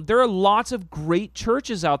problem. There are lots of great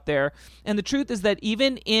churches out there, and the truth is that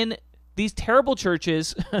even in these terrible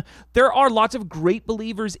churches, there are lots of great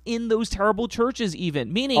believers in those terrible churches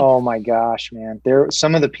even, meaning... Oh my gosh, man.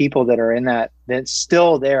 Some of the people that are in that's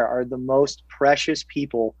still there are the most precious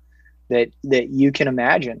people that you can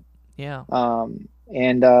imagine. Yeah. Like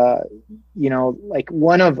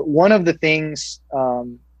one of the things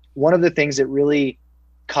that really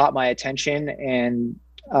caught my attention and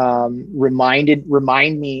reminds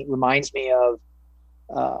me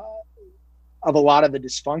of a lot of the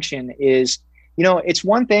dysfunction is, it's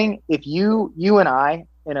one thing if you and I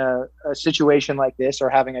in a situation like this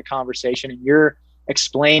are having a conversation and you're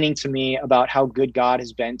explaining to me about how good God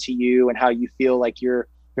has been to you and how you feel like you're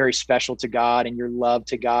very special to God and you're loved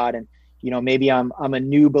to God. And, maybe I'm a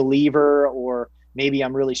new believer, or maybe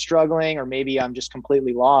I'm really struggling, or maybe I'm just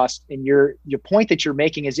completely lost. And your point that you're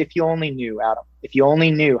making is, if you only knew, Adam, if you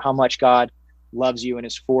only knew how much God loves you and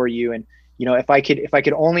is for you. And, if I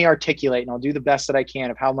could only articulate, and I'll do the best that I can,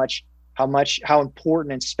 of how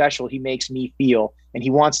important and special he makes me feel. And he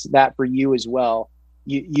wants that for you as well.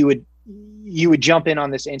 You would jump in on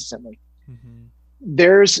this instantly. Mm-hmm.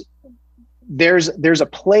 There's a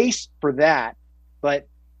place for that. But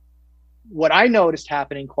what I noticed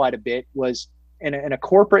happening quite a bit was in a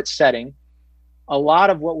corporate setting, a lot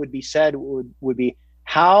of what would be said would be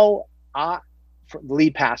how for the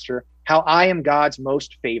lead pastor, how I am God's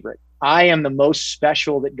most favorite. I am the most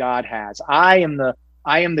special that God has. I am the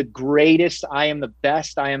I am the greatest. I am the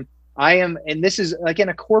best. I am, and this is like in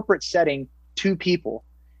a corporate setting, two people.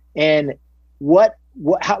 And what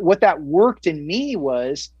that worked in me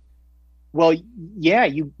was, well, yeah,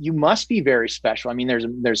 you must be very special. I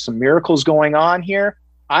mean, there's some miracles going on here.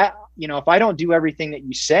 If I don't do everything that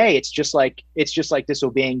you say, it's just like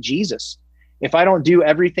disobeying Jesus. If I don't do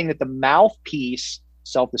everything that the mouthpiece,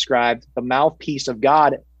 self-described, the mouthpiece of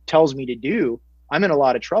God tells me to do, I'm in a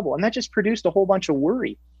lot of trouble. And that just produced a whole bunch of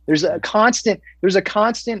worry. The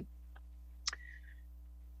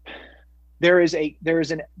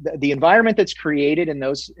environment that's created in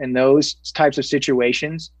those types of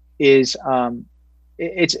situations is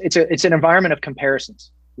it's an environment of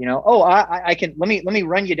comparisons. I can, let me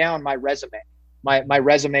run you down my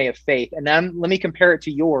resume of faith, and then let me compare it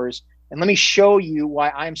to yours, and let me show you why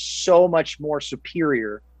I'm so much more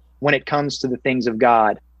superior when it comes to the things of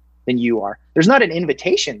God than you are. There's not an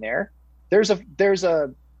invitation there. There's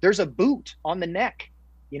a boot on the neck.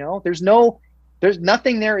 There's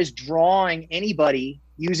nothing there is drawing anybody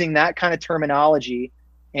using that kind of terminology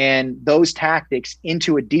and those tactics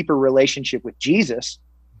into a deeper relationship with Jesus.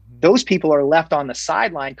 Those people are left on the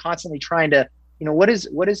sideline constantly trying to, what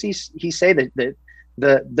does he say that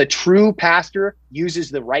the true pastor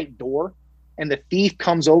uses the right door and the thief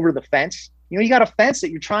comes over the fence. You got a fence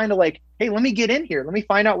that you're trying to like, hey, let me get in here. Let me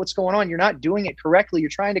find out what's going on. You're not doing it correctly. You're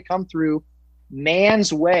trying to come through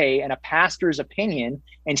man's way and a pastor's opinion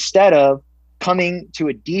instead of coming to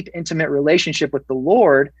a deep, intimate relationship with the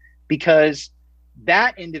Lord, because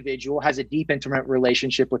that individual has a deep, intimate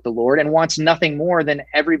relationship with the Lord and wants nothing more than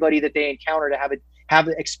everybody that they encounter to have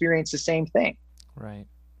experienced the same thing. Right.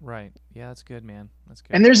 Yeah, that's good, man. That's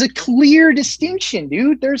good. And there's a clear distinction,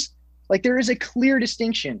 dude. There is a clear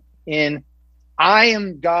distinction in, I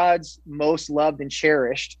am God's most loved and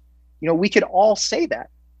cherished. We could all say that.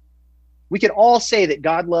 We could all say that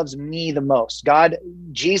God loves me the most.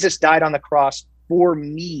 Jesus died on the cross for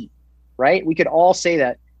me, right? We could all say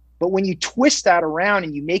that. But when you twist that around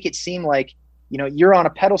and you make it seem like, you're on a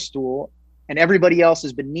pedestal and everybody else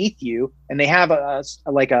is beneath you, and they have a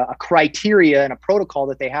criteria and a protocol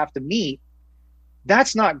that they have to meet,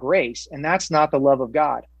 that's not grace, and that's not the love of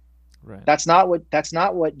God. Right. That's not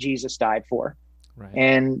what Jesus died for. Right.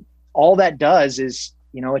 And all that does is,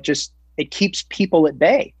 it keeps people at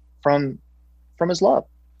bay from his love.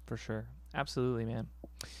 For sure. Absolutely, man.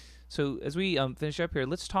 So as we finish up here,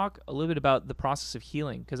 let's talk a little bit about the process of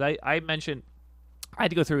healing, because I mentioned I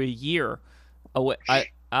had to go through a year away.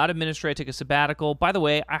 Out of ministry, I took a sabbatical. By the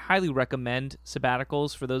way, I highly recommend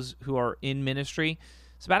sabbaticals for those who are in ministry.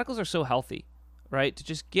 Sabbaticals are so healthy, right? To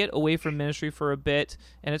just get away from ministry for a bit.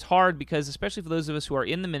 And it's hard because, especially for those of us who are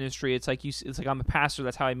in the ministry, it's like I'm a pastor,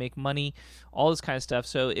 that's how I make money, all this kind of stuff.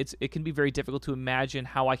 So it can be very difficult to imagine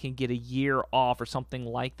how I can get a year off or something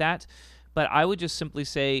like that. But I would just simply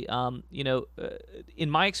say, in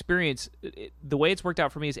my experience, the way it's worked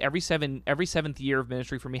out for me is every seventh year of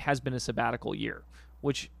ministry for me has been a sabbatical year,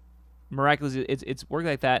 which miraculously it's worked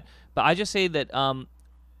like that. But I just say that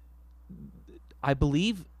I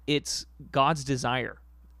believe it's God's desire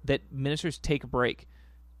that ministers take a break,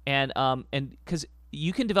 and because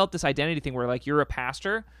you can develop this identity thing where like you're a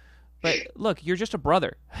pastor, but look, you're just a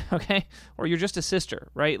brother, okay, or you're just a sister,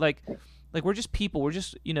 right? Like we're just people. We're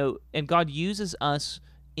just, and God uses us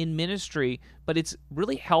in ministry, but it's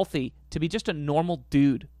really healthy to be just a normal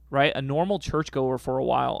dude, right? A normal churchgoer for a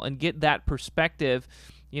while and get that perspective,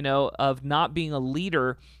 of not being a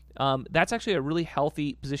leader. That's actually a really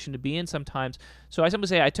healthy position to be in sometimes. So I simply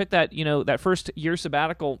say I took that, that first year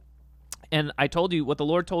sabbatical, and I told you what the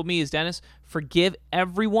Lord told me is, Dennis, forgive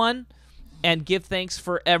everyone and give thanks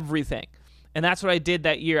for everything. And that's what I did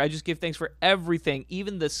that year. I just give thanks for everything,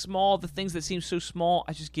 even the things that seem so small.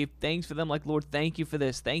 I just gave thanks for them. Like, Lord, thank you for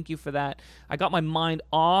this. Thank you for that. I got my mind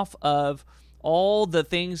off of all the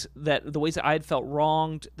ways that I had felt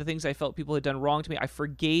wronged, the things I felt people had done wrong to me. I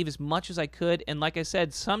forgave as much as I could. And like I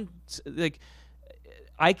said,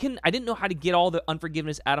 I didn't know how to get all the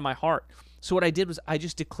unforgiveness out of my heart. So what I did was I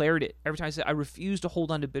just declared it. Every time I said, I refuse to hold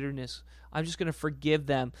on to bitterness. I'm just going to forgive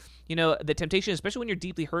them. The temptation, especially when you're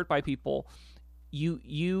deeply hurt by people,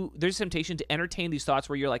 there's temptation to entertain these thoughts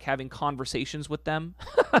where you're like having conversations with them.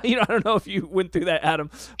 I don't know if you went through that, Adam,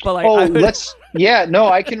 but like,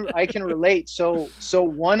 I can relate. So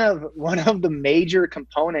one of the major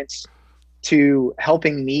components to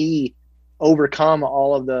helping me overcome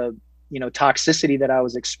all of the, toxicity that I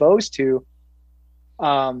was exposed to,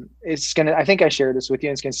 I think I shared this with you,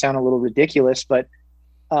 and it's going to sound a little ridiculous, but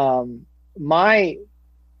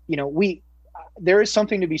there is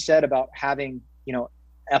something to be said about having,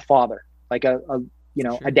 a father, like a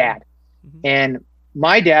Sure. dad. Mm-hmm. And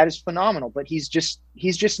my dad is phenomenal, but he's just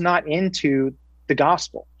not into the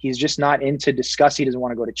gospel. He's just not into discuss. He doesn't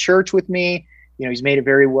want to go to church with me. He's made it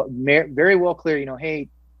very well clear, hey,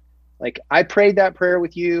 like, I prayed that prayer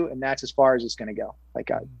with you, and that's as far as it's going to go. Like,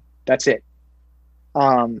 that's it.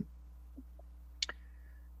 I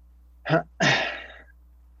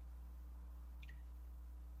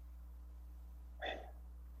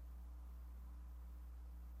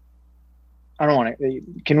don't want to.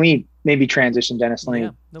 Can we maybe transition, Dennis?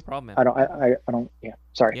 Yeah, no problem, man. I don't. Yeah,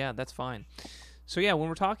 sorry. Yeah, that's fine. So yeah, when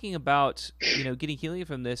we're talking about getting healing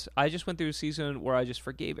from this, I just went through a season where I just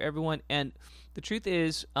forgave everyone, and the truth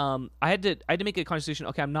is, I had to make a conscious decision.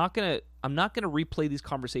 Okay, I'm not gonna replay these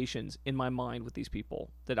conversations in my mind with these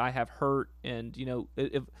people that I have hurt, and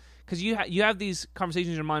because you have these conversations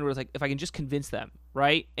in your mind where it's like, if I can just convince them,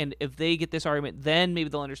 right, and if they get this argument, then maybe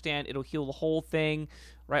they'll understand. It'll heal the whole thing,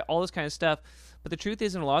 right? All this kind of stuff. But the truth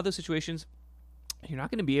is, in a lot of those situations, you're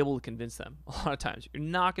not going to be able to convince them. A lot of times, you're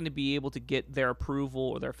not going to be able to get their approval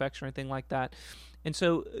or their affection or anything like that. And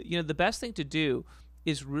so, the best thing to do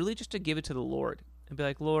is really just to give it to the Lord and be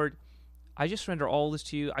like, Lord, I just surrender all this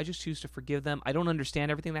to you. I just choose to forgive them. I don't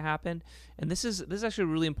understand everything that happened. And this is actually a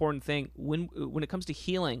really important thing when it comes to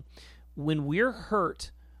healing. When we're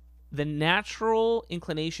hurt, the natural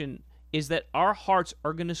inclination is that our hearts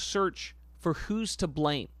are going to search for who's to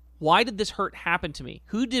blame. Why did this hurt happen to me?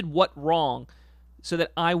 Who did what wrong so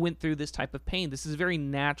that I went through this type of pain? This is a very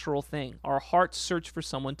natural thing. Our hearts search for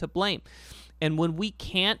someone to blame. And when we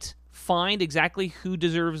can't find exactly who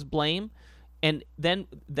deserves blame, and then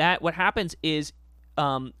what happens is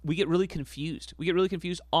we get really confused.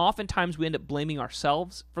 Oftentimes we end up blaming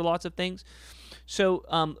ourselves for lots of things.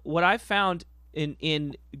 So what I've found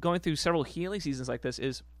in going through several healing seasons like this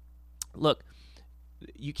is, look,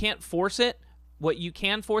 you can't force it. What you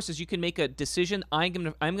can force is you can make a decision. I'm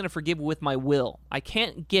gonna forgive with my will. I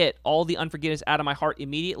can't get all the unforgiveness out of my heart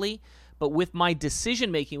immediately, but with my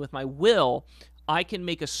decision making, with my will, I can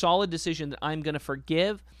make a solid decision that I'm gonna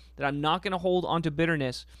forgive, that I'm not gonna hold onto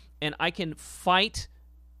bitterness, and I can fight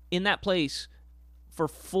in that place for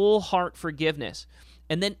full heart forgiveness.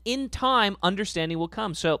 And then in time, understanding will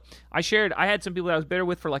come. So I had some people that I was bitter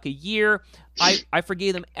with for like a year. I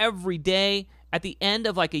forgave them every day. At the end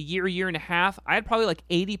of like a year and a half, I had probably like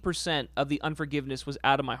 80% of the unforgiveness was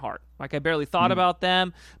out of my heart. Like, I barely thought about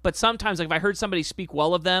them. But sometimes, like, if I heard somebody speak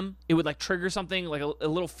well of them, it would like trigger something, like a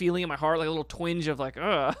little feeling in my heart, like a little twinge of like,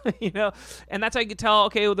 ugh, And that's how you could tell,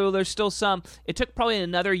 okay, well, there's still some. It took probably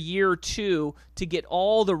another year or two to get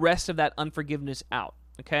all the rest of that unforgiveness out,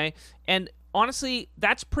 okay? And honestly,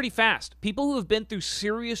 that's pretty fast. People who have been through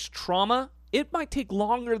serious trauma, it might take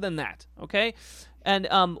longer than that, okay? And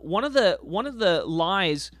one of the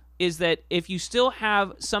lies is that if you still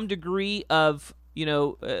have some degree of,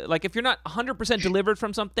 like if you're not 100% delivered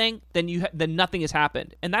from something, then nothing has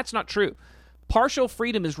happened, and that's not true. Partial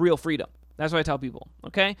freedom is real freedom. That's what I tell people.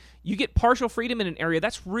 Okay, you get partial freedom in an area,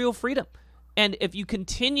 that's real freedom, and if you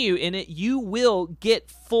continue in it, you will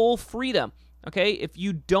get full freedom. Okay, if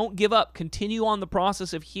you don't give up, continue on the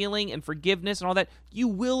process of healing and forgiveness and all that, you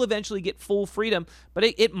will eventually get full freedom, but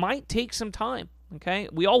it might take some time. Okay,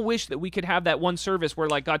 we all wish that we could have that one service where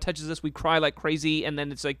like God touches us, we cry like crazy, and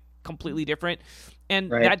then it's like completely different.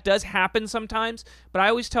 And right. That does happen sometimes. But I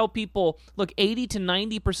always tell people, look, 80 to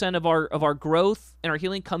 90% of our growth and our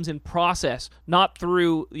healing comes in process, not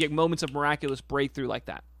through like moments of miraculous breakthrough like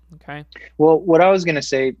that. Okay. Well, what I was going to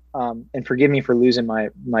say, and forgive me for losing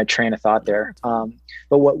my train of thought there.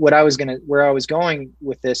 But where I was going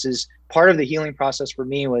with this is part of the healing process for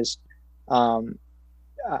me was,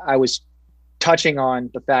 I was touching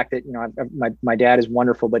on the fact that, my dad is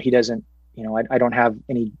wonderful, but he doesn't, I don't have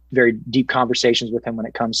any very deep conversations with him when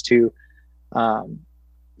it comes to,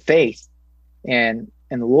 faith and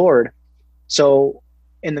the Lord. So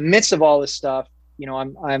in the midst of all this stuff,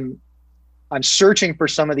 I'm searching for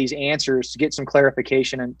some of these answers to get some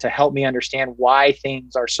clarification and to help me understand why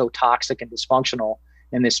things are so toxic and dysfunctional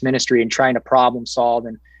in this ministry, and trying to problem solve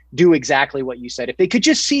and do exactly what you said. If they could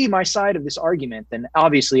just see my side of this argument, then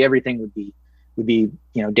obviously everything would be,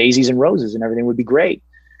 daisies and roses and everything would be great.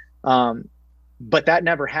 But that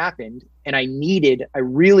never happened. And I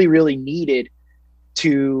really, really needed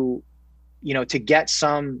to get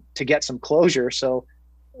some closure. So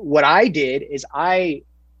what I did is I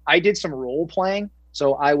did some role playing.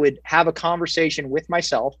 So I would have a conversation with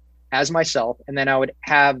myself as myself, and then I would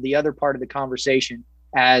have the other part of the conversation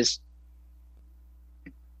as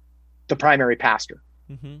the primary pastor,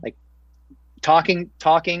 like talking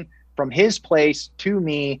from his place to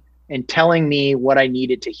me and telling me what I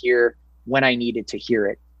needed to hear when I needed to hear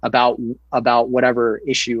it about whatever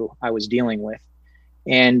issue I was dealing with.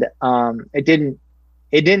 And it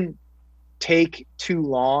didn't take too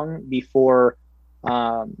long before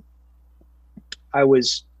um, I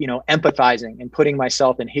was, empathizing and putting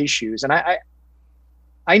myself in his shoes. And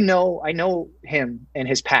I know him and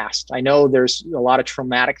his past. I know there's a lot of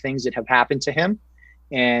traumatic things that have happened to him,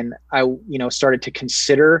 and I, started to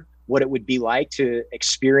consider what it would be like to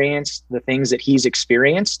experience the things that he's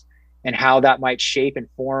experienced, and how that might shape and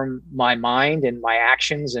form my mind and my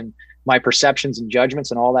actions and my perceptions and judgments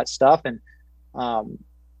and all that stuff. And um,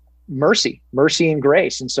 mercy and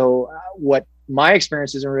grace. And so, what my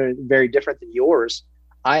experiences are really very different than yours.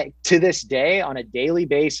 I, to this day, on a daily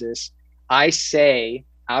basis, I say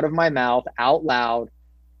out of my mouth, out loud,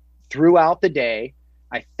 throughout the day,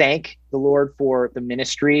 I thank the Lord for the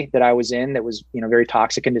ministry that I was in that was, very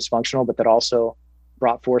toxic and dysfunctional, but that also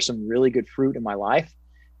brought forth some really good fruit in my life.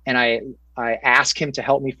 And I ask him to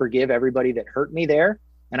help me forgive everybody that hurt me there.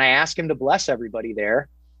 And I ask him to bless everybody there.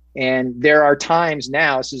 And there are times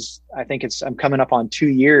now, I'm coming up on 2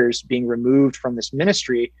 years being removed from this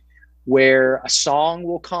ministry, where a song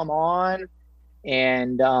will come on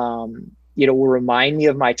and, will remind me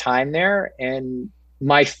of my time there, and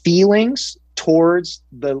my feelings towards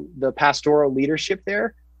the pastoral leadership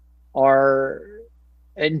there are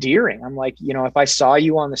endearing. I'm like, if I saw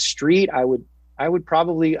you on the street, I would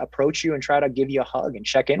probably approach you and try to give you a hug and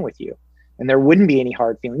check in with you. And there wouldn't be any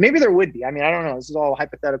hard feeling. Maybe there would be. I mean, I don't know. This is all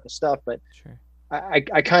hypothetical stuff, but Sure. I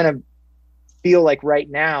kind of feel like right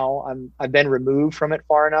now I've been removed from it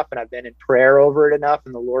far enough, and I've been in prayer over it enough,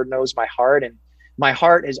 and the Lord knows my heart. And my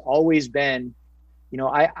heart has always been,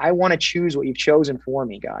 I want to choose what you've chosen for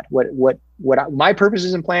me, God. My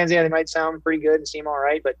purposes and plans, yeah, they might sound pretty good and seem all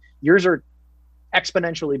right, but yours are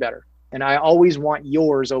exponentially better. And I always want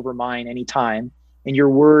yours over mine anytime. And your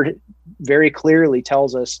word very clearly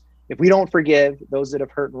tells us, if we don't forgive those that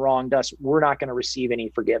have hurt and wronged us, we're not going to receive any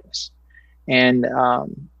forgiveness. And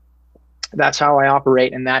that's how I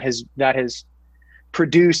operate. And that has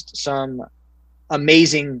produced some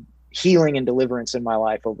amazing healing and deliverance in my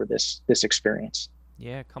life over this experience.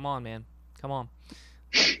 Yeah, come on, man. Come on.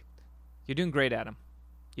 You're doing great, Adam.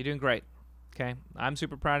 You're doing great. Okay? I'm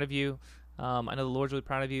super proud of you. I know the Lord's really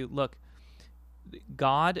proud of you. Look,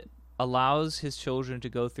 God allows his children to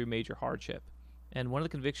go through major hardship. And one of the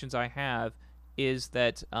convictions I have is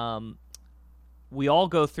that we all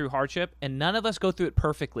go through hardship, and none of us go through it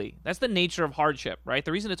perfectly. That's the nature of hardship, right?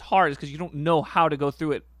 The reason it's hard is because you don't know how to go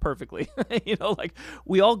through it perfectly. Like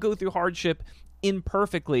we all go through hardship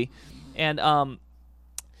imperfectly. And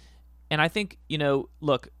I think,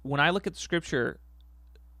 look, when I look at Scripture,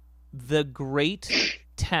 the great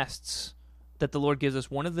tests that the Lord gives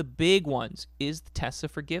us, one of the big ones is the test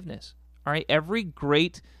of forgiveness. All right? Every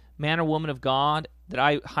great man or woman of God that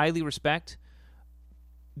I highly respect,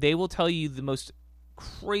 they will tell you the most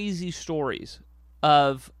crazy stories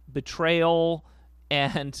of betrayal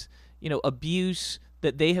and, abuse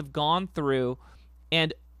that they have gone through.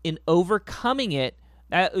 And in overcoming it,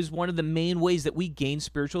 that is one of the main ways that we gain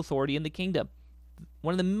spiritual authority in the kingdom.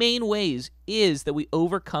 One of the main ways is that we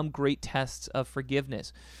overcome great tests of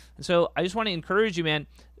forgiveness. And so I just want to encourage you, man,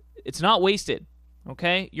 it's not wasted,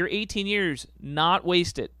 okay? Your 18 years, not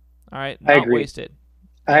wasted, all right? Not wasted.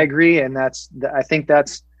 I agree, and I think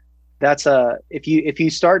that's if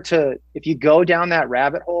you go down that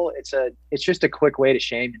rabbit hole, it's just a quick way to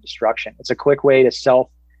shame and destruction. It's a quick way to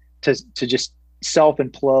just self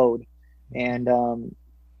implode. And I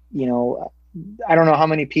don't know how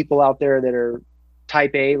many people out there that are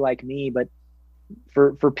type A like me, but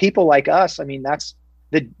for people like us, I mean, that's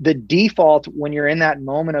the default when you're in that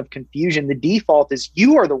moment of confusion. The default is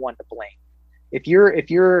you are the one to blame. If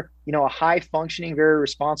you're a high functioning, very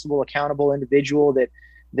responsible, accountable individual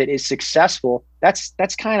that is successful,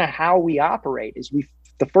 that's kind of how we operate. Is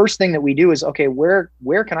the first thing that we do is, okay, where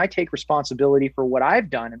can I take responsibility for what I've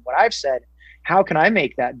done and what I've said? How can I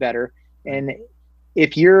make that better? And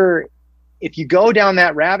if you go down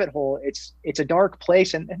that rabbit hole, it's a dark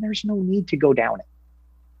place, and there's no need to go down it.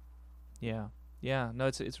 Yeah. No,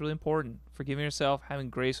 it's really important. Forgiving yourself, having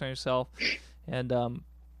grace on yourself, and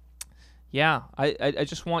I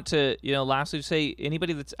just want to, lastly say,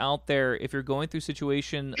 anybody that's out there, if you're going through a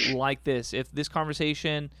situation like this, if this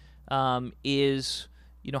conversation is,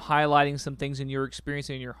 highlighting some things in your experience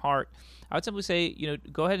and in your heart, I would simply say,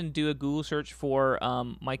 go ahead and do a Google search for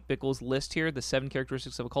Mike Bickle's list here, the 7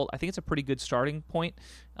 characteristics of a cult. I think it's a pretty good starting point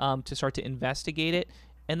to start to investigate it,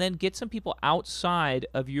 and then get some people outside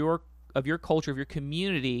of your culture, of your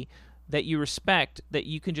community, that you respect, that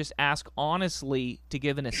you can just ask honestly to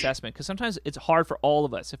give an assessment. Because sometimes it's hard for all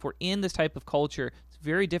of us. If we're in this type of culture, it's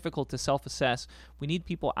very difficult to self-assess. We need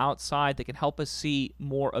people outside that can help us see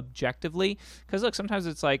more objectively. Because look, sometimes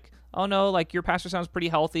it's like, oh no, like your pastor sounds pretty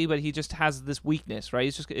healthy, but he just has this weakness,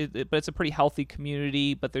 right? But it's a pretty healthy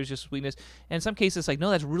community, but there's just weakness. And in some cases, like, no,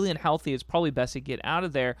 that's really unhealthy. It's probably best to get out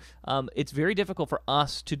of there. It's very difficult for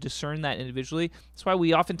us to discern that individually. That's why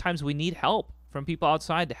we need help from people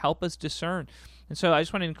outside to help us discern. And so I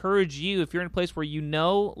just want to encourage you, if you're in a place where you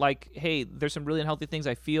know, like, hey, there's some really unhealthy things,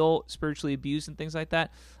 I feel spiritually abused and things like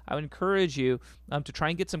that, I would encourage you to try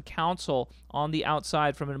and get some counsel on the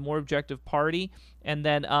outside from a more objective party. And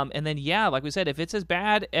then, yeah, like we said, if it's as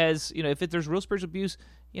bad as, if there's real spiritual abuse,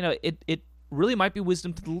 it really might be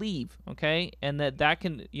wisdom to leave, okay? And that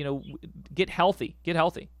can, get healthy.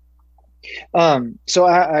 So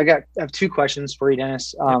I have two questions for you,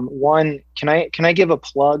 Dennis. One, can I give a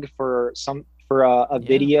plug for a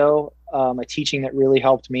video, a teaching that really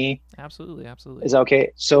helped me? Absolutely. Is that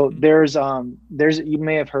okay? So there's you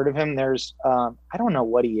may have heard of him. There's I don't know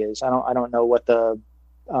what he is. I don't know what the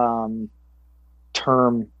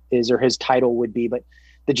term is or his title would be, but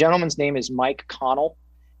the gentleman's name is Mike Connell,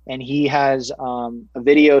 and he has a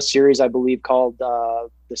video series, I believe, called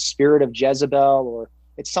The Spirit of Jezebel, or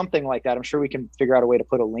it's something like that. I'm sure we can figure out a way to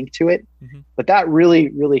put a link to it, but that really,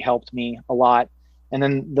 really helped me a lot. And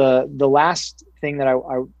then the last thing that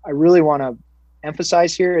I really want to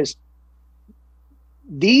emphasize here is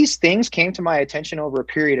these things came to my attention over a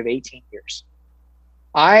period of 18 years.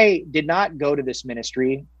 I did not go to this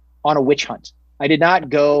ministry on a witch hunt. I did not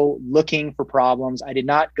go looking for problems. I did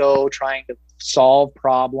not go trying to solve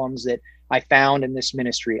problems that I found in this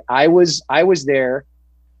ministry. I was there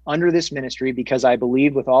under this ministry because I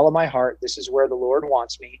believed with all of my heart, this is where the Lord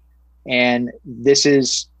wants me. And this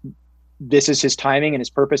is his timing and his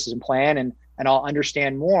purpose and plan. And I'll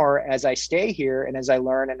understand more as I stay here and as I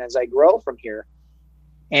learn and as I grow from here.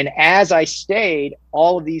 And as I stayed,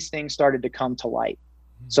 all of these things started to come to light.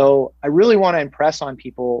 So I really want to impress on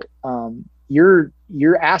people.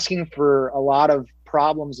 You're asking for a lot of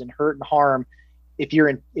problems and hurt and harm. If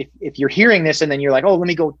you're hearing this and then you're like, oh, let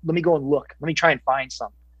me go and look, let me try and find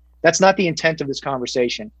something. That's not the intent of this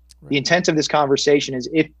conversation. Right. The intent of this conversation is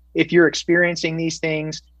if you're experiencing these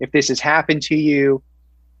things, if this has happened to you,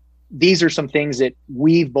 these are some things that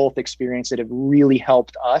we've both experienced that have really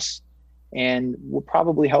helped us and will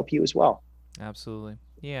probably help you as well. Absolutely.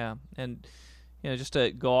 Yeah. And, just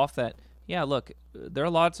to go off that, yeah, look, there are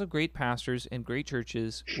lots of great pastors in great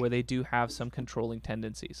churches where they do have some controlling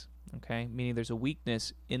tendencies, okay? Meaning there's a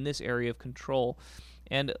weakness in this area of control.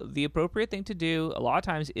 And the appropriate thing to do a lot of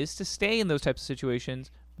times is to stay in those types of situations,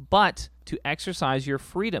 but to exercise your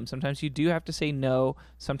freedom. Sometimes you do have to say no.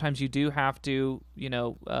 Sometimes you do have to,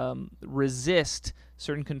 resist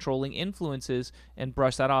certain controlling influences and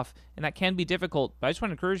brush that off. And that can be difficult, but I just want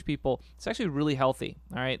to encourage people, it's actually really healthy,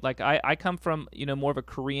 all right? Like I come from, more of a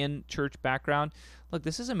Korean church background. Look,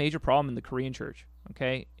 this is a major problem in the Korean church,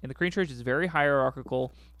 okay? In the Korean church, it's very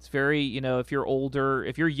hierarchical. It's very, if you're older,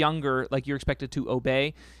 if you're younger, like you're expected to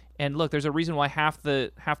obey. And look, there's a reason why half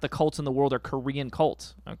the cults in the world are Korean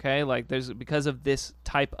cults, okay? Like because of this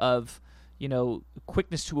type of,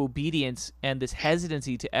 quickness to obedience and this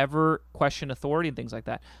hesitancy to ever question authority and things like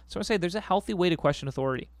that. So I say there's a healthy way to question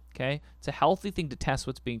authority, okay? It's a healthy thing to test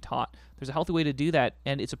what's being taught. There's a healthy way to do that,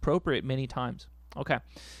 and it's appropriate many times. Okay.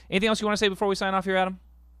 Anything else you want to say before we sign off here, Adam?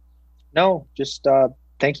 No, just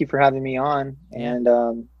thank you for having me on, and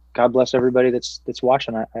God bless everybody that's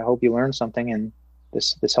watching. I hope you learned something, and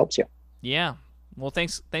this helps you. Yeah. Well,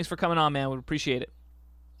 thanks for coming on, man. We appreciate it.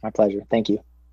 My pleasure. Thank you.